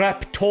 the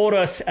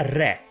Raptorus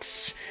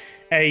Rex,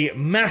 a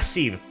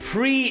massive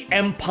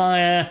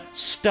pre-Empire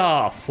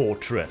star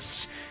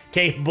fortress,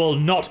 capable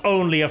not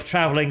only of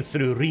traveling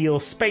through real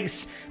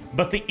space,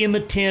 but the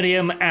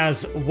Immaterium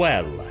as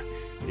well.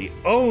 The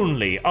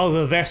only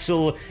other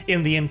vessel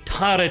in the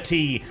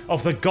entirety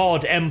of the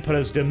God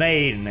Emperor's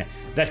domain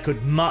that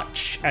could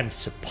match and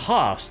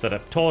surpass the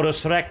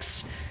Raptorus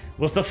Rex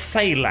was the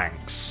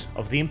Phalanx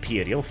of the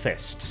Imperial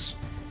Fists.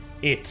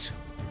 It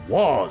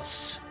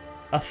was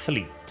a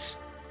fleet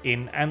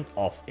in and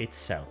of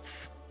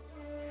itself.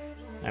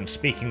 And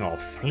speaking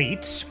of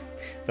fleets,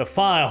 the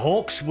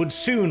Firehawks would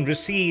soon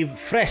receive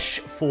fresh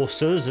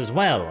forces as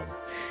well.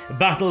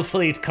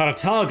 Battlefleet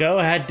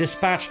Khartago had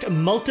dispatched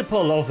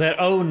multiple of their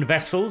own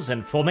vessels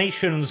and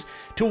formations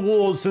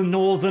towards the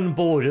northern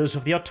borders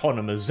of the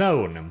autonomous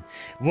zone,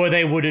 where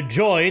they would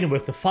join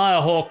with the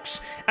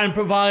Firehawks and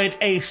provide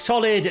a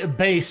solid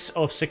base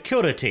of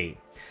security.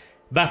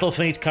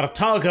 Battlefleet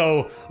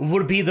Khartago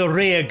would be the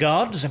rear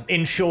guards,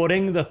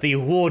 ensuring that the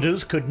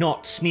warders could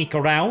not sneak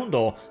around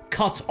or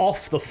cut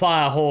off the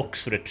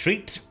Firehawks'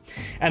 retreat,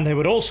 and they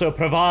would also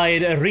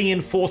provide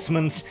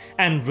reinforcements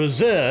and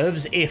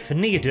reserves if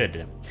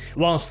needed,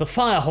 whilst the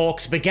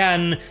Firehawks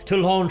began to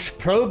launch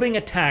probing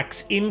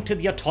attacks into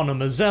the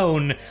autonomous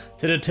zone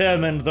to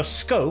determine the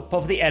scope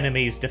of the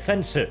enemy's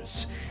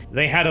defenses.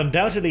 They had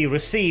undoubtedly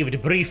received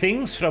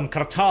briefings from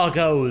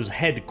Khartago's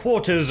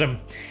headquarters,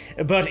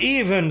 but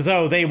even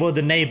though they were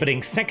the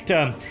neighboring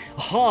sector,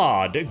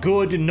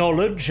 good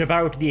knowledge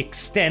about the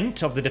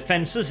extent of the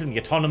defenses in the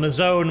autonomous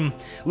zone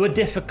were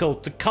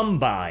difficult to come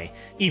by,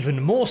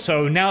 even more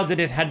so now that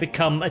it had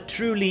become a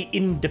truly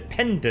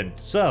independent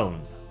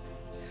zone.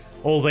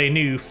 All they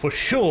knew for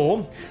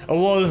sure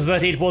was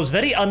that it was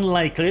very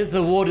unlikely that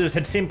the warders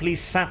had simply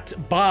sat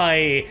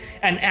by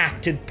and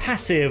acted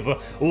passive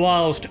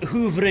whilst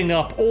hoovering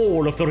up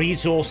all of the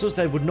resources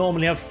that would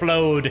normally have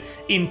flowed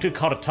into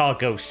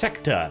Khartago's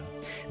sector.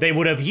 They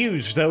would have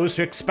used those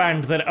to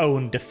expand their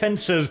own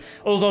defenses,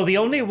 although the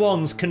only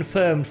ones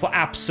confirmed for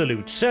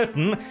absolute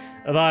certain,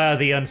 via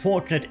the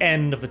unfortunate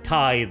end of the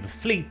Tithe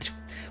fleet,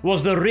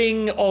 was the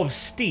Ring of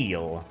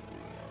Steel,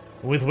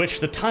 with which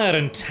the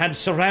tyrant had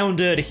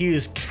surrounded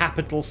his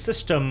capital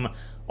system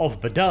of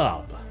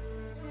BADAB.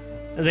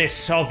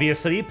 This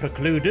obviously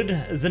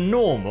precluded the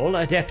normal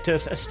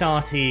Adeptus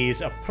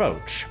Astartes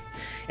approach,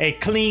 a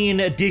clean,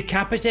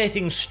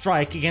 decapitating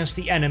strike against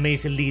the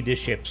enemy's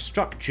leadership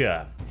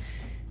structure.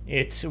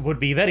 It would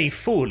be very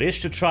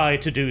foolish to try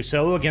to do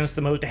so against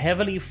the most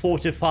heavily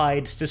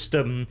fortified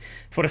system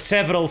for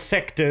several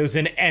sectors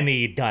in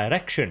any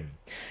direction.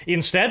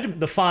 Instead,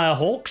 the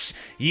Firehawks,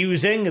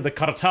 using the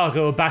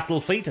Khartago battle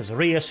fleet as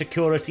rear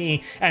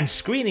security and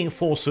screening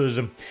forces,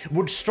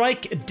 would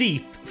strike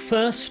deep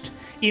first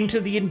into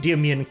the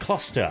Endymion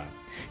cluster,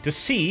 to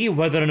see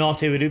whether or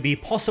not it would be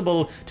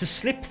possible to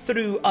slip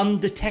through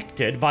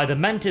undetected by the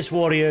Mantis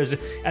warriors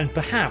and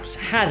perhaps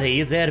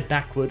harry their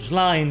backwards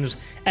lines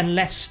and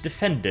less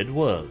defended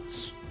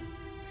worlds.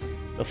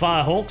 The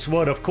Firehawks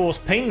were of course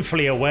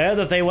painfully aware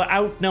that they were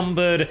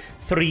outnumbered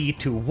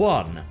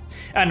 3-1,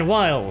 and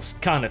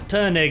whilst Khanat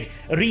Turnig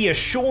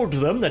reassured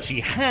them that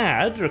she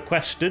had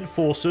requested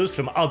forces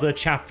from other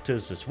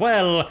chapters as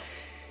well,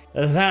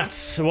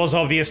 that was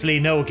obviously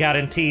no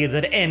guarantee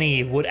that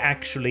any would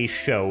actually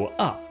show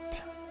up.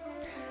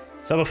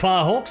 So the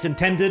Firehawks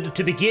intended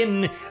to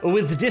begin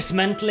with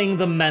dismantling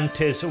the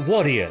Mantis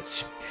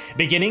warriors,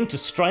 beginning to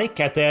strike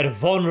at their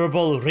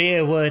vulnerable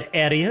rearward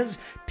areas,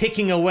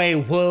 picking away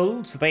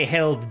worlds they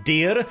held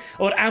dear,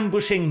 or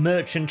ambushing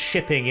merchant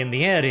shipping in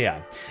the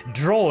area,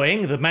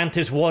 drawing the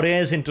Mantis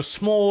warriors into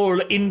small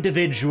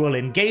individual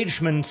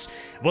engagements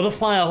where the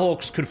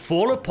Firehawks could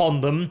fall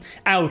upon them,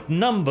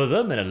 outnumber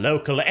them in a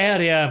local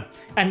area,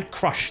 and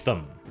crush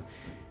them.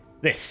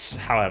 This,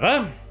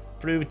 however,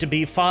 proved to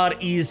be far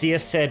easier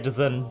said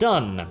than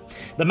done.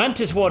 The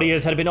Mantis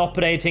warriors had been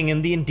operating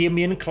in the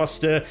Endymion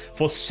cluster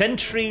for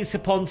centuries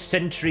upon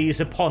centuries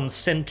upon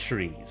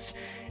centuries.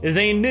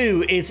 They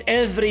knew its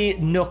every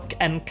nook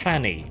and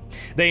cranny.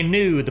 They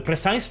knew the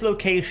precise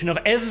location of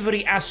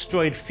every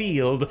asteroid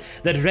field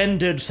that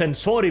rendered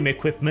sensorium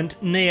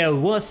equipment near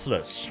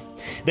worthless.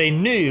 They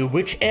knew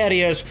which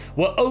areas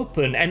were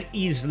open and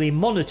easily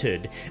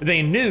monitored.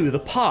 They knew the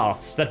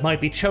paths that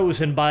might be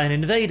chosen by an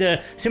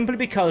invader simply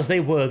because they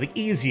were the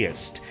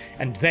easiest.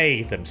 And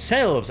they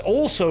themselves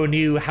also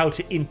knew how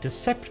to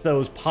intercept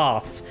those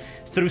paths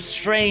through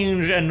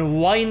strange and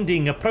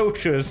winding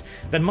approaches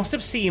that must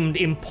have seemed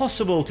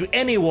impossible to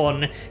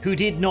anyone who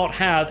did not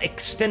have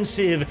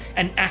extensive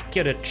and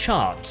accurate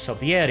charts of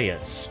the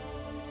areas.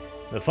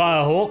 The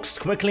Firehawks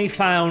quickly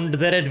found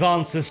their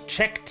advances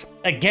checked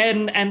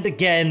again and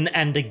again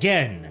and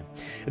again.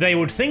 They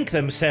would think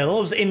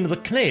themselves in the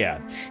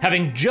clear,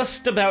 having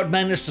just about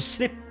managed to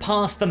slip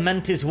past the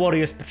Mantis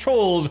warriors'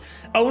 patrols,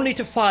 only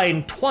to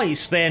find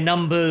twice their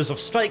numbers of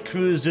strike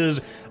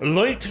cruisers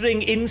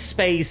loitering in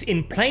space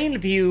in plain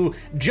view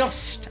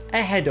just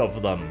ahead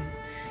of them.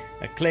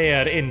 A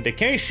clear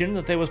indication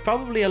that there was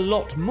probably a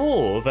lot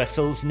more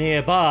vessels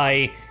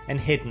nearby and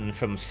hidden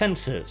from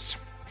sensors.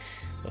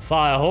 The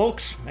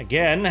Firehawks,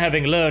 again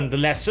having learned the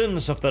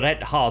lessons of the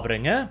Red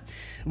Harbinger,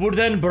 would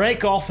then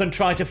break off and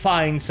try to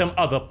find some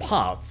other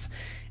path,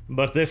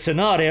 but this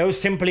scenario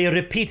simply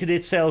repeated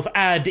itself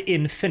ad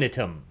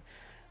infinitum,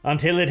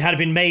 until it had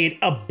been made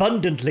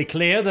abundantly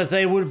clear that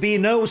there would be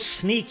no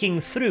sneaking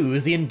through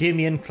the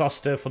Endymion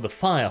cluster for the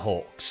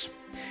Firehawks.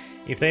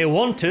 If they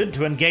wanted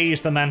to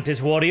engage the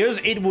Mantis warriors,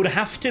 it would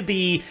have to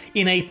be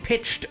in a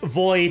pitched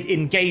void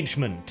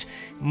engagement.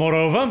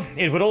 Moreover,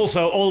 it would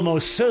also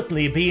almost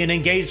certainly be an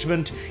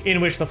engagement in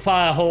which the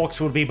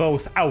Firehawks would be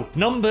both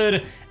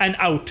outnumbered and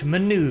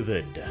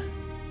outmaneuvered.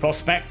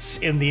 Prospects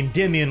in the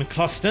Endymion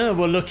cluster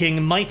were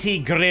looking mighty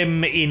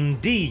grim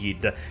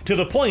indeed, to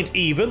the point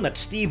even that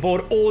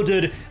Stibor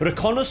ordered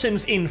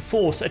reconnaissance in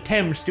force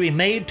attempts to be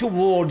made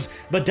towards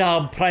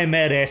BADAB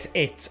Primaris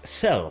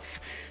itself,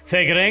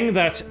 figuring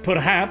that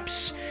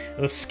perhaps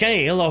the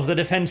scale of the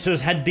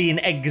defenses had been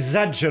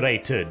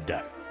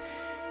exaggerated.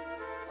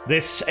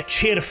 This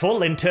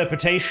cheerful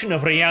interpretation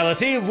of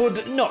reality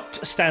would not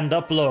stand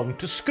up long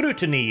to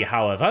scrutiny,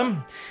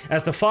 however,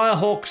 as the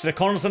Firehawks'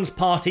 reconnaissance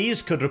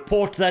parties could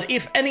report that,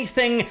 if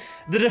anything,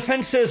 the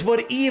defenses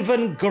were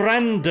even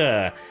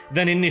grander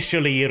than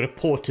initially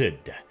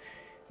reported.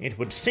 It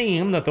would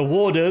seem that the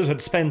warders had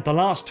spent the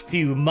last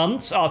few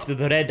months after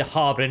the Red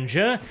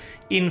Harbinger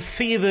in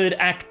fevered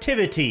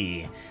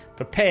activity,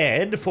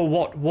 prepared for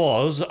what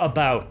was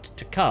about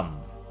to come.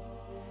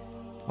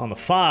 On the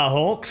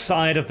Firehawk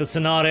side of the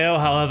scenario,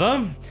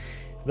 however,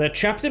 the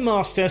Chapter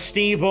Master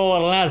Stibor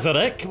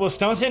Lazarek was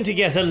starting to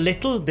get a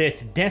little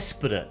bit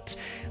desperate.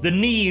 The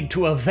need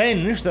to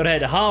avenge the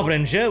Red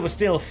Harbinger was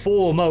still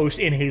foremost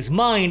in his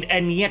mind,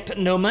 and yet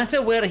no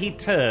matter where he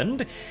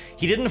turned,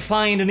 he didn't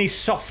find any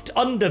soft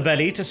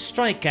underbelly to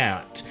strike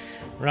at.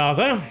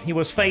 Rather, he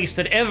was faced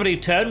at every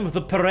turn with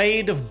a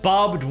parade of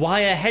barbed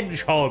wire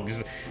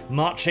hedgehogs,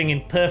 marching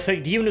in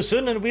perfect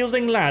unison and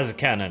wielding las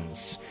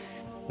cannons.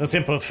 The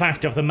simple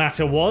fact of the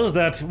matter was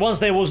that,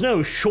 whilst there was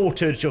no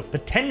shortage of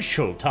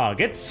potential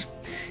targets,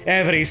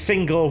 every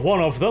single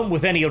one of them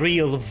with any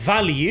real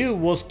value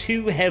was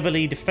too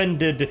heavily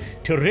defended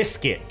to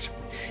risk it.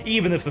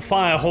 Even if the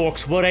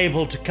Firehawks were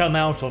able to come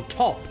out on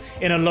top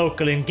in a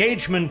local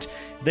engagement,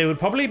 they would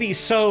probably be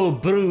so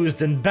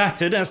bruised and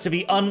battered as to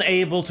be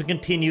unable to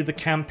continue the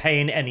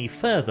campaign any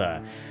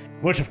further,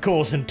 which of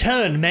course in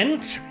turn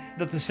meant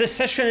that the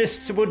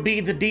secessionists would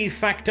be the de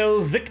facto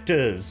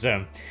victors.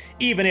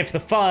 Even if the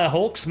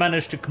Firehawks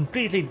managed to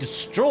completely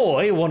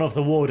destroy one of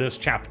the Warders'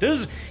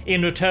 chapters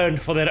in return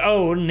for their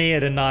own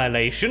near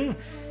annihilation,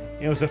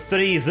 it was a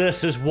 3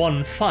 versus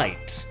 1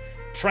 fight,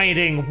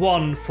 Trading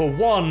 1 for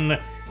 1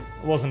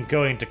 wasn't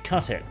going to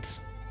cut it.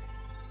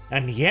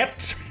 And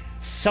yet,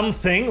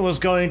 something was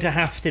going to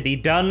have to be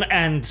done,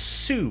 and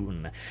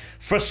soon.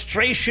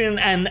 Frustration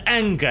and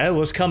anger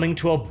was coming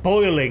to a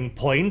boiling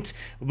point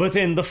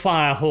within the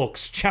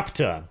Firehawks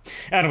chapter,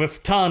 and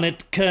with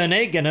Tarnit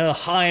Koenig and her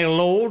High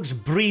Lords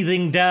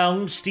breathing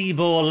down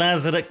Stibor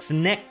Lazarik's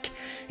neck,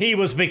 he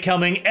was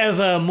becoming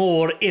ever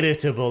more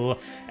irritable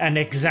and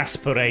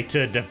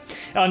exasperated,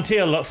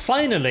 until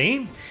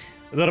finally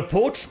the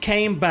reports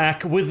came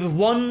back with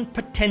one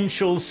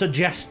potential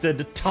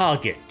suggested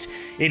target.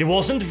 It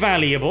wasn't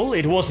valuable,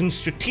 it wasn't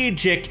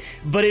strategic,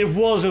 but it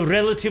was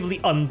relatively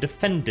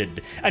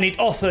undefended, and it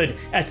offered,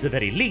 at the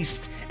very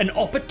least, an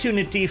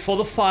opportunity for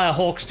the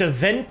Firehawks to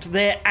vent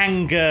their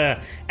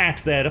anger at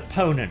their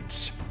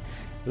opponents.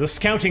 The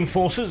scouting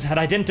forces had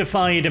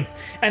identified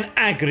an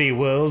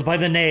agri-world by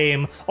the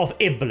name of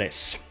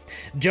Iblis.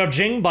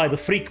 Judging by the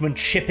frequent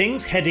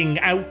shippings heading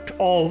out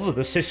of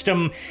the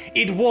system,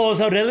 it was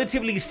a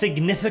relatively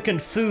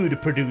significant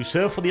food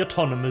producer for the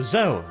autonomous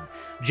zone.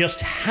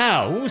 Just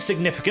how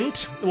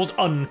significant was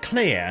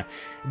unclear,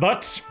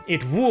 but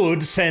it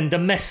would send a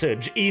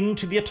message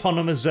into the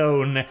autonomous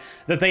zone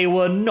that they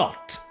were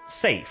not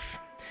safe.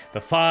 The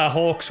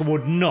Firehawks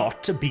would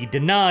not be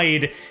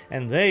denied,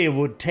 and they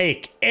would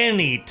take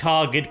any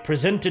target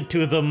presented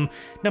to them,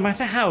 no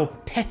matter how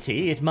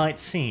petty it might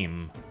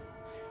seem.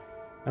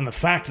 And the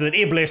fact that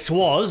Iblis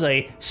was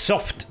a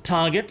soft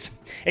target,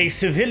 a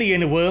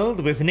civilian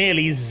world with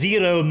nearly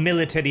zero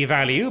military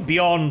value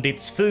beyond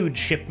its food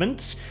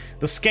shipments,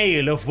 the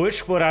scale of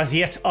which were as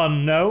yet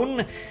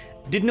unknown,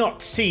 did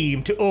not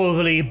seem to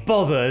overly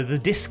bother the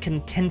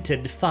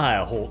discontented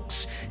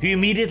Firehawks, who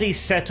immediately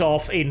set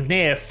off in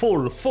near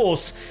full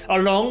force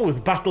along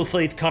with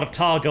Battlefleet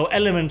Khartago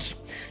elements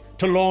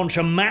to launch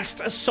a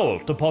massed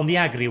assault upon the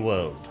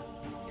agri-world.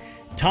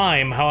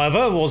 Time,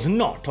 however, was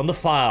not on the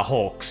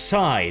Firehawks'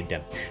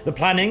 side. The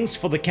plannings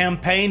for the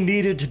campaign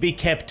needed to be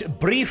kept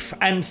brief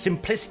and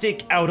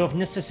simplistic out of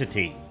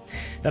necessity.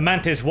 The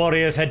Mantis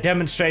warriors had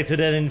demonstrated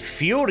an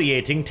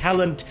infuriating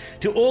talent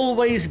to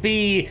always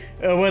be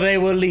where they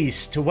were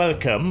least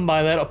welcome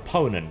by their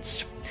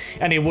opponents,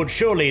 and it would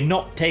surely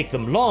not take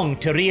them long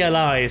to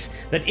realize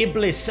that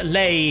Iblis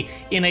lay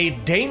in a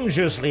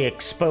dangerously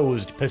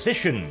exposed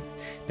position,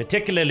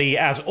 particularly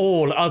as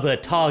all other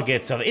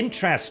targets of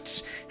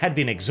interests had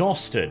been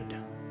exhausted.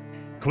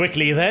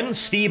 Quickly then,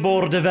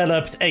 Stibor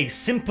developed a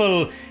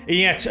simple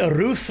yet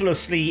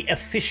ruthlessly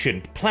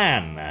efficient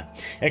plan,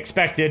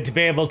 expected to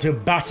be able to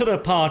batter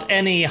apart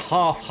any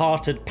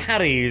half-hearted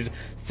parries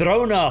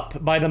thrown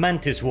up by the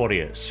Mantis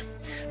warriors.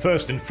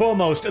 First and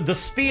foremost, the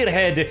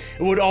spearhead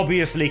would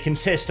obviously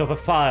consist of the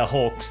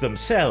Firehawks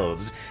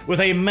themselves, with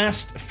a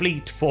massed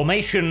fleet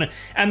formation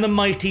and the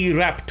mighty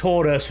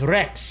Raptorus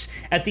Rex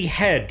at the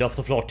head of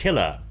the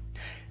flotilla.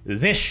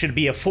 This should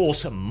be a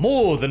force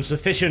more than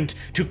sufficient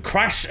to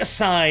crash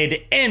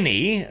aside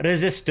any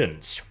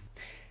resistance.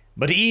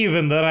 But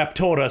even the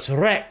Raptorus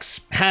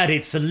Rex had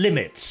its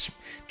limits.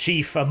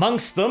 Chief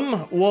amongst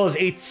them was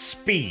its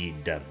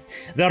speed.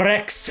 The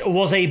Rex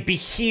was a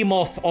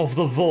behemoth of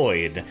the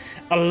void,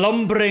 a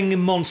lumbering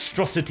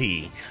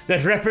monstrosity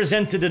that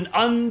represented an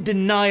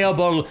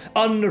undeniable,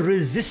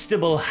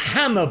 unresistible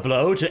hammer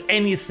blow to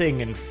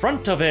anything in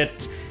front of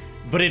it,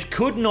 but it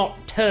could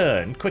not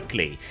turn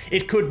quickly,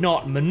 it could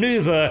not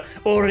maneuver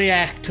or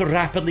react to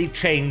rapidly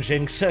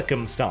changing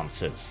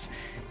circumstances.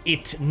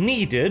 It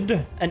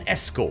needed an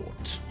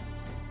escort.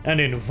 And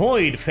in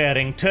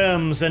void-faring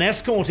terms, an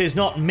escort is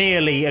not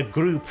merely a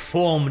group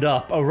formed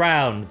up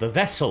around the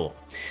vessel.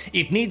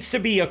 It needs to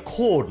be a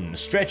cordon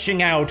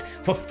stretching out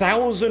for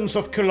thousands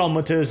of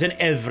kilometers in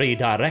every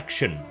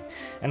direction.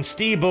 And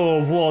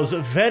Stibor was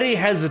very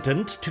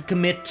hesitant to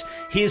commit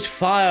his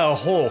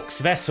Firehawks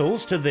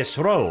vessels to this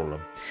role.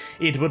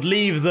 It would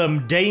leave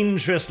them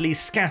dangerously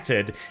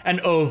scattered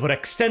and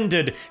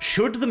overextended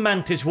should the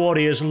Mantis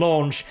warriors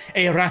launch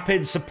a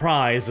rapid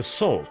surprise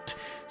assault,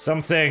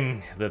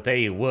 something that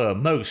they were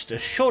most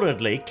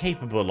assuredly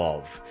capable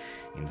of.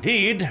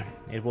 Indeed,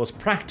 it was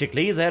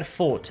practically their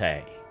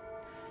forte.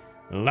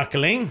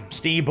 Luckily,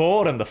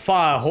 Stibor and the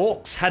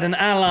Firehawks had an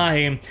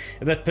ally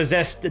that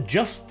possessed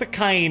just the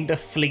kind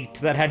of fleet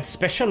that had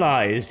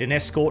specialized in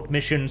escort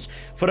missions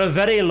for a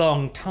very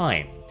long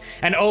time,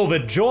 and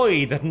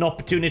overjoyed at an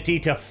opportunity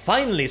to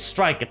finally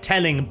strike a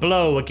telling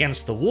blow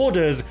against the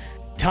warders,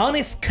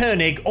 Tarnith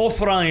Koenig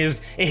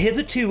authorized a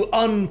hitherto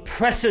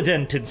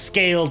unprecedented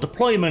scale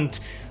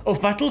deployment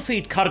of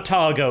Battlefleet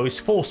Khartago's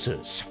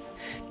forces.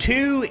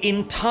 2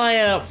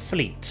 entire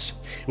fleets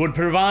would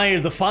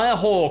provide the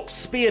Firehawks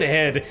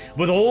spearhead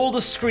with all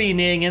the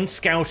screening and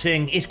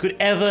scouting it could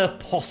ever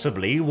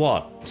possibly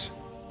want.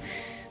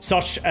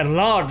 Such a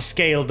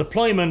large-scale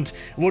deployment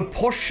would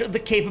push the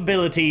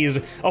capabilities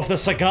of the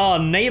Sagar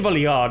naval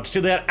yards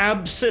to their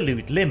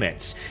absolute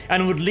limits,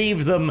 and would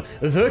leave them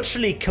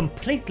virtually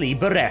completely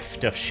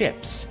bereft of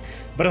ships.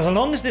 But as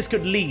long as this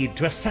could lead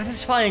to a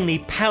satisfyingly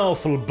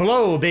powerful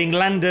blow being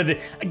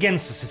landed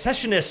against the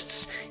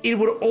secessionists, it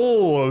would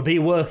all be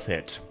worth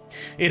it.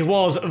 It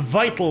was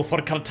vital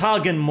for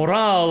Carthaginian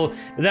morale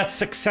that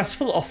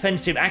successful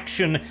offensive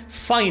action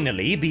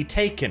finally be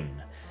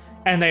taken,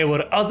 and there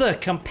were other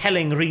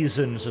compelling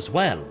reasons as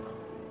well.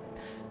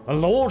 The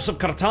lords of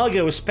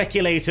Karthago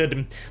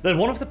speculated that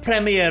one of the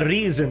premier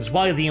reasons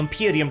why the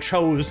Imperium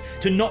chose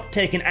to not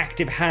take an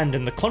active hand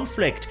in the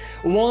conflict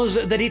was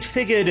that it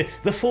figured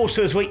the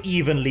forces were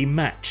evenly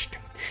matched,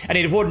 and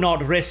it would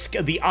not risk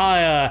the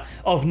ire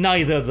of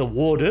neither the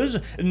warders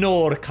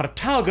nor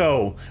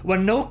Karthago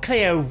when no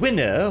clear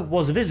winner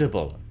was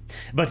visible.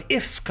 But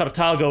if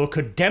Karthago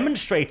could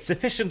demonstrate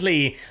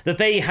sufficiently that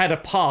they had a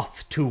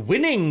path to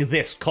winning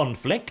this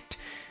conflict,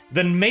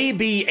 then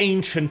maybe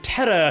ancient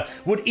terror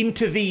would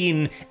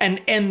intervene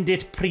and end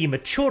it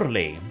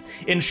prematurely,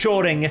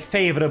 ensuring a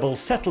favourable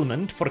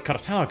settlement for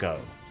Karthago.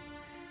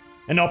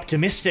 An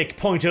optimistic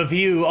point of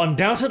view,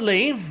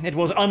 undoubtedly. It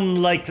was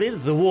unlikely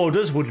that the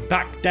warders would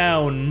back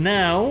down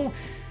now,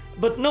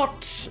 but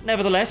not,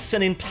 nevertheless,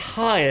 an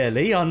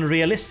entirely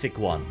unrealistic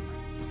one.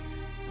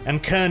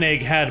 And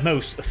Koenig had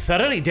most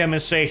thoroughly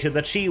demonstrated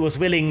that she was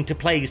willing to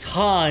place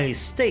high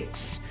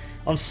stakes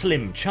on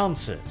slim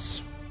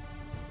chances.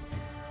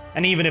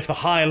 And even if the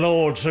High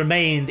Lords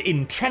remained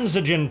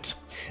intransigent,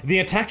 the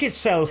attack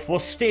itself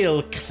was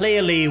still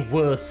clearly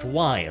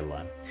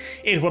worthwhile.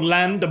 It would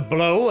land a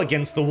blow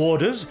against the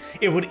warders,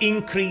 it would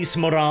increase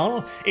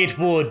morale, it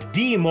would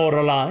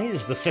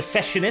demoralize the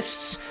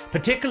secessionists,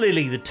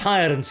 particularly the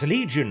Tyrant's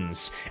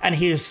legions, and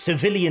his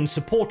civilian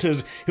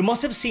supporters who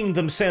must have seen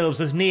themselves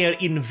as near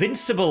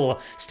invincible,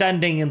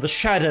 standing in the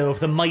shadow of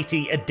the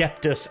mighty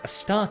Adeptus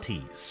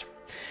Astartes.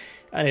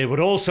 And it would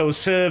also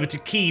serve to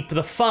keep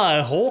the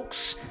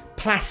Firehawks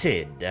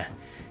placid.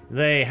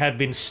 They had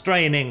been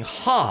straining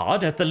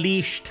hard at the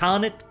leash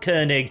Tarnet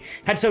Koenig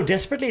had so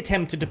desperately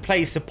attempted to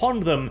place upon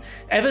them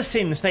ever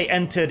since they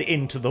entered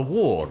into the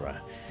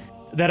war.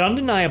 Their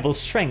undeniable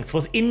strength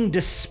was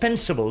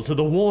indispensable to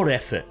the war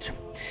effort,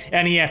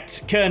 and yet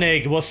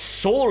Koenig was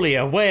sorely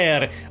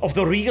aware of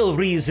the real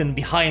reason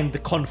behind the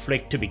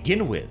conflict to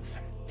begin with.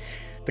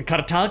 The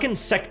Carthaginian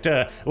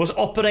sector was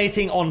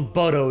operating on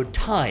borrowed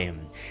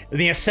time.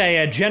 The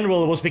Assayer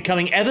General was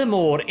becoming ever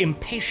more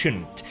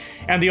impatient,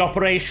 and the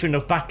operation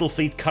of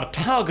Battlefleet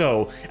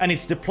Khartago and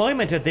its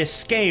deployment at this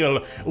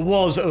scale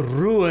was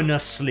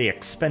ruinously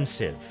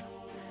expensive.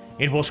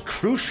 It was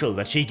crucial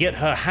that she get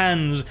her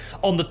hands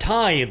on the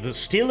tithes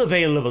still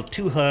available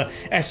to her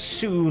as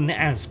soon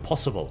as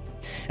possible,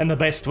 and the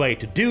best way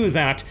to do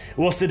that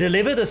was to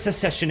deliver the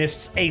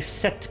secessionists a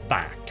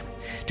setback,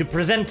 to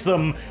present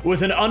them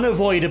with an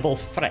unavoidable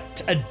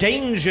threat, a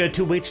danger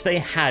to which they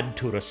had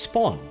to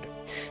respond.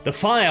 The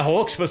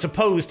Firehawks were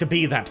supposed to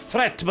be that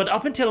threat, but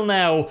up until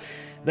now,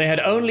 they had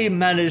only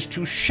managed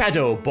to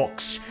shadow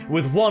box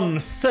with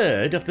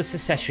 1/3 of the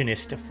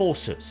secessionist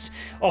forces.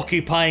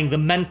 Occupying the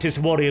Mantis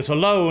warriors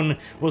alone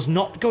was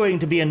not going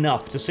to be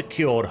enough to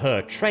secure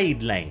her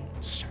trade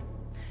lanes.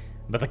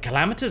 But the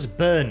calamitous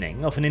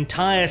burning of an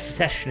entire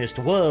secessionist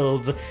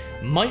world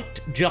might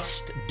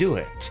just do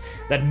it.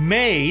 That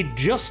may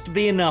just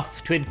be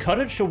enough to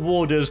encourage the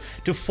warders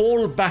to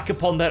fall back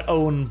upon their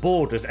own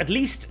borders, at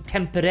least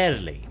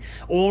temporarily.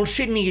 All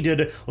she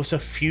needed was a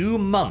few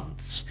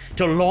months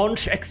to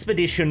launch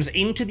expeditions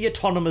into the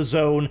autonomous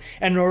zone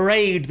and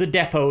raid the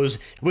depots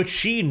which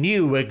she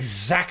knew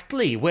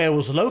exactly where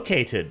was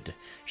located.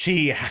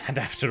 She had,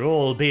 after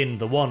all, been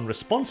the one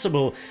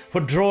responsible for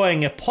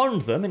drawing upon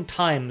them in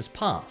times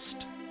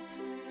past.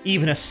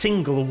 Even a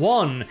single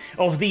one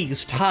of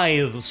these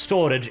tithe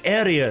storage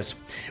areas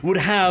would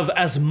have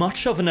as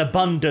much of an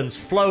abundance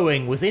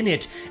flowing within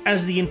it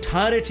as the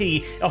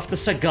entirety of the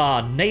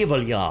Sagar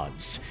naval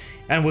yards.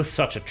 And with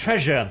such a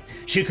treasure,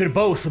 she could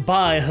both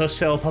buy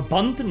herself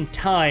abundant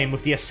time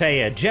with the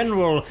Assayer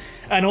General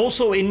and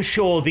also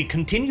ensure the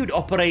continued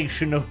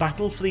operation of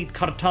Battlefleet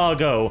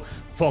Khartago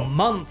for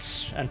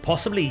months and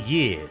possibly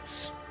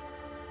years.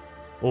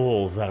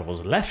 All that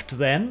was left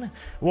then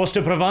was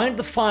to provide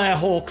the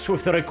Firehawks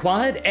with the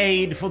required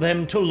aid for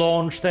them to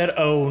launch their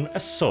own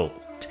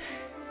assault.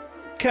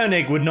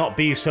 Koenig would not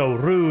be so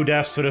rude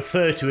as to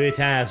refer to it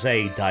as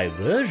a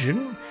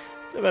diversion,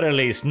 at the very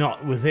least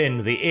not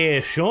within the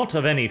earshot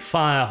of any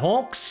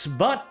Firehawks,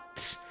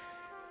 but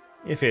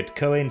if it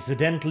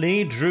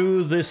coincidentally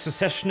drew the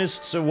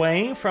secessionists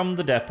away from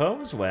the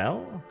depots,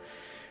 well,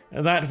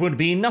 that would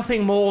be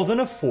nothing more than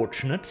a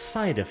fortunate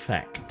side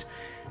effect.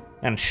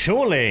 And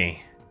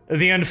surely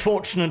the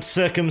unfortunate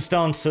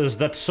circumstances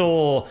that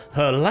saw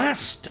her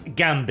last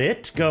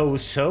gambit go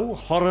so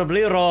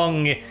horribly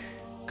wrong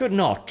could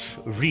not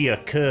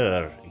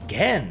reoccur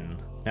again,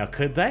 now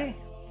could they?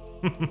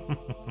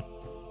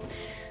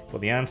 For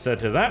the answer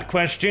to that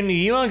question,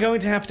 you are going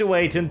to have to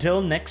wait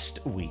until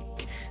next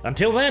week.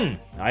 Until then,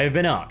 I have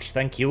been Arch.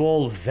 Thank you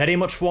all very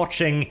much for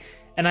watching,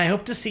 and I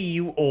hope to see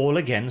you all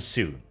again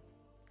soon.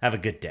 Have a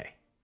good day.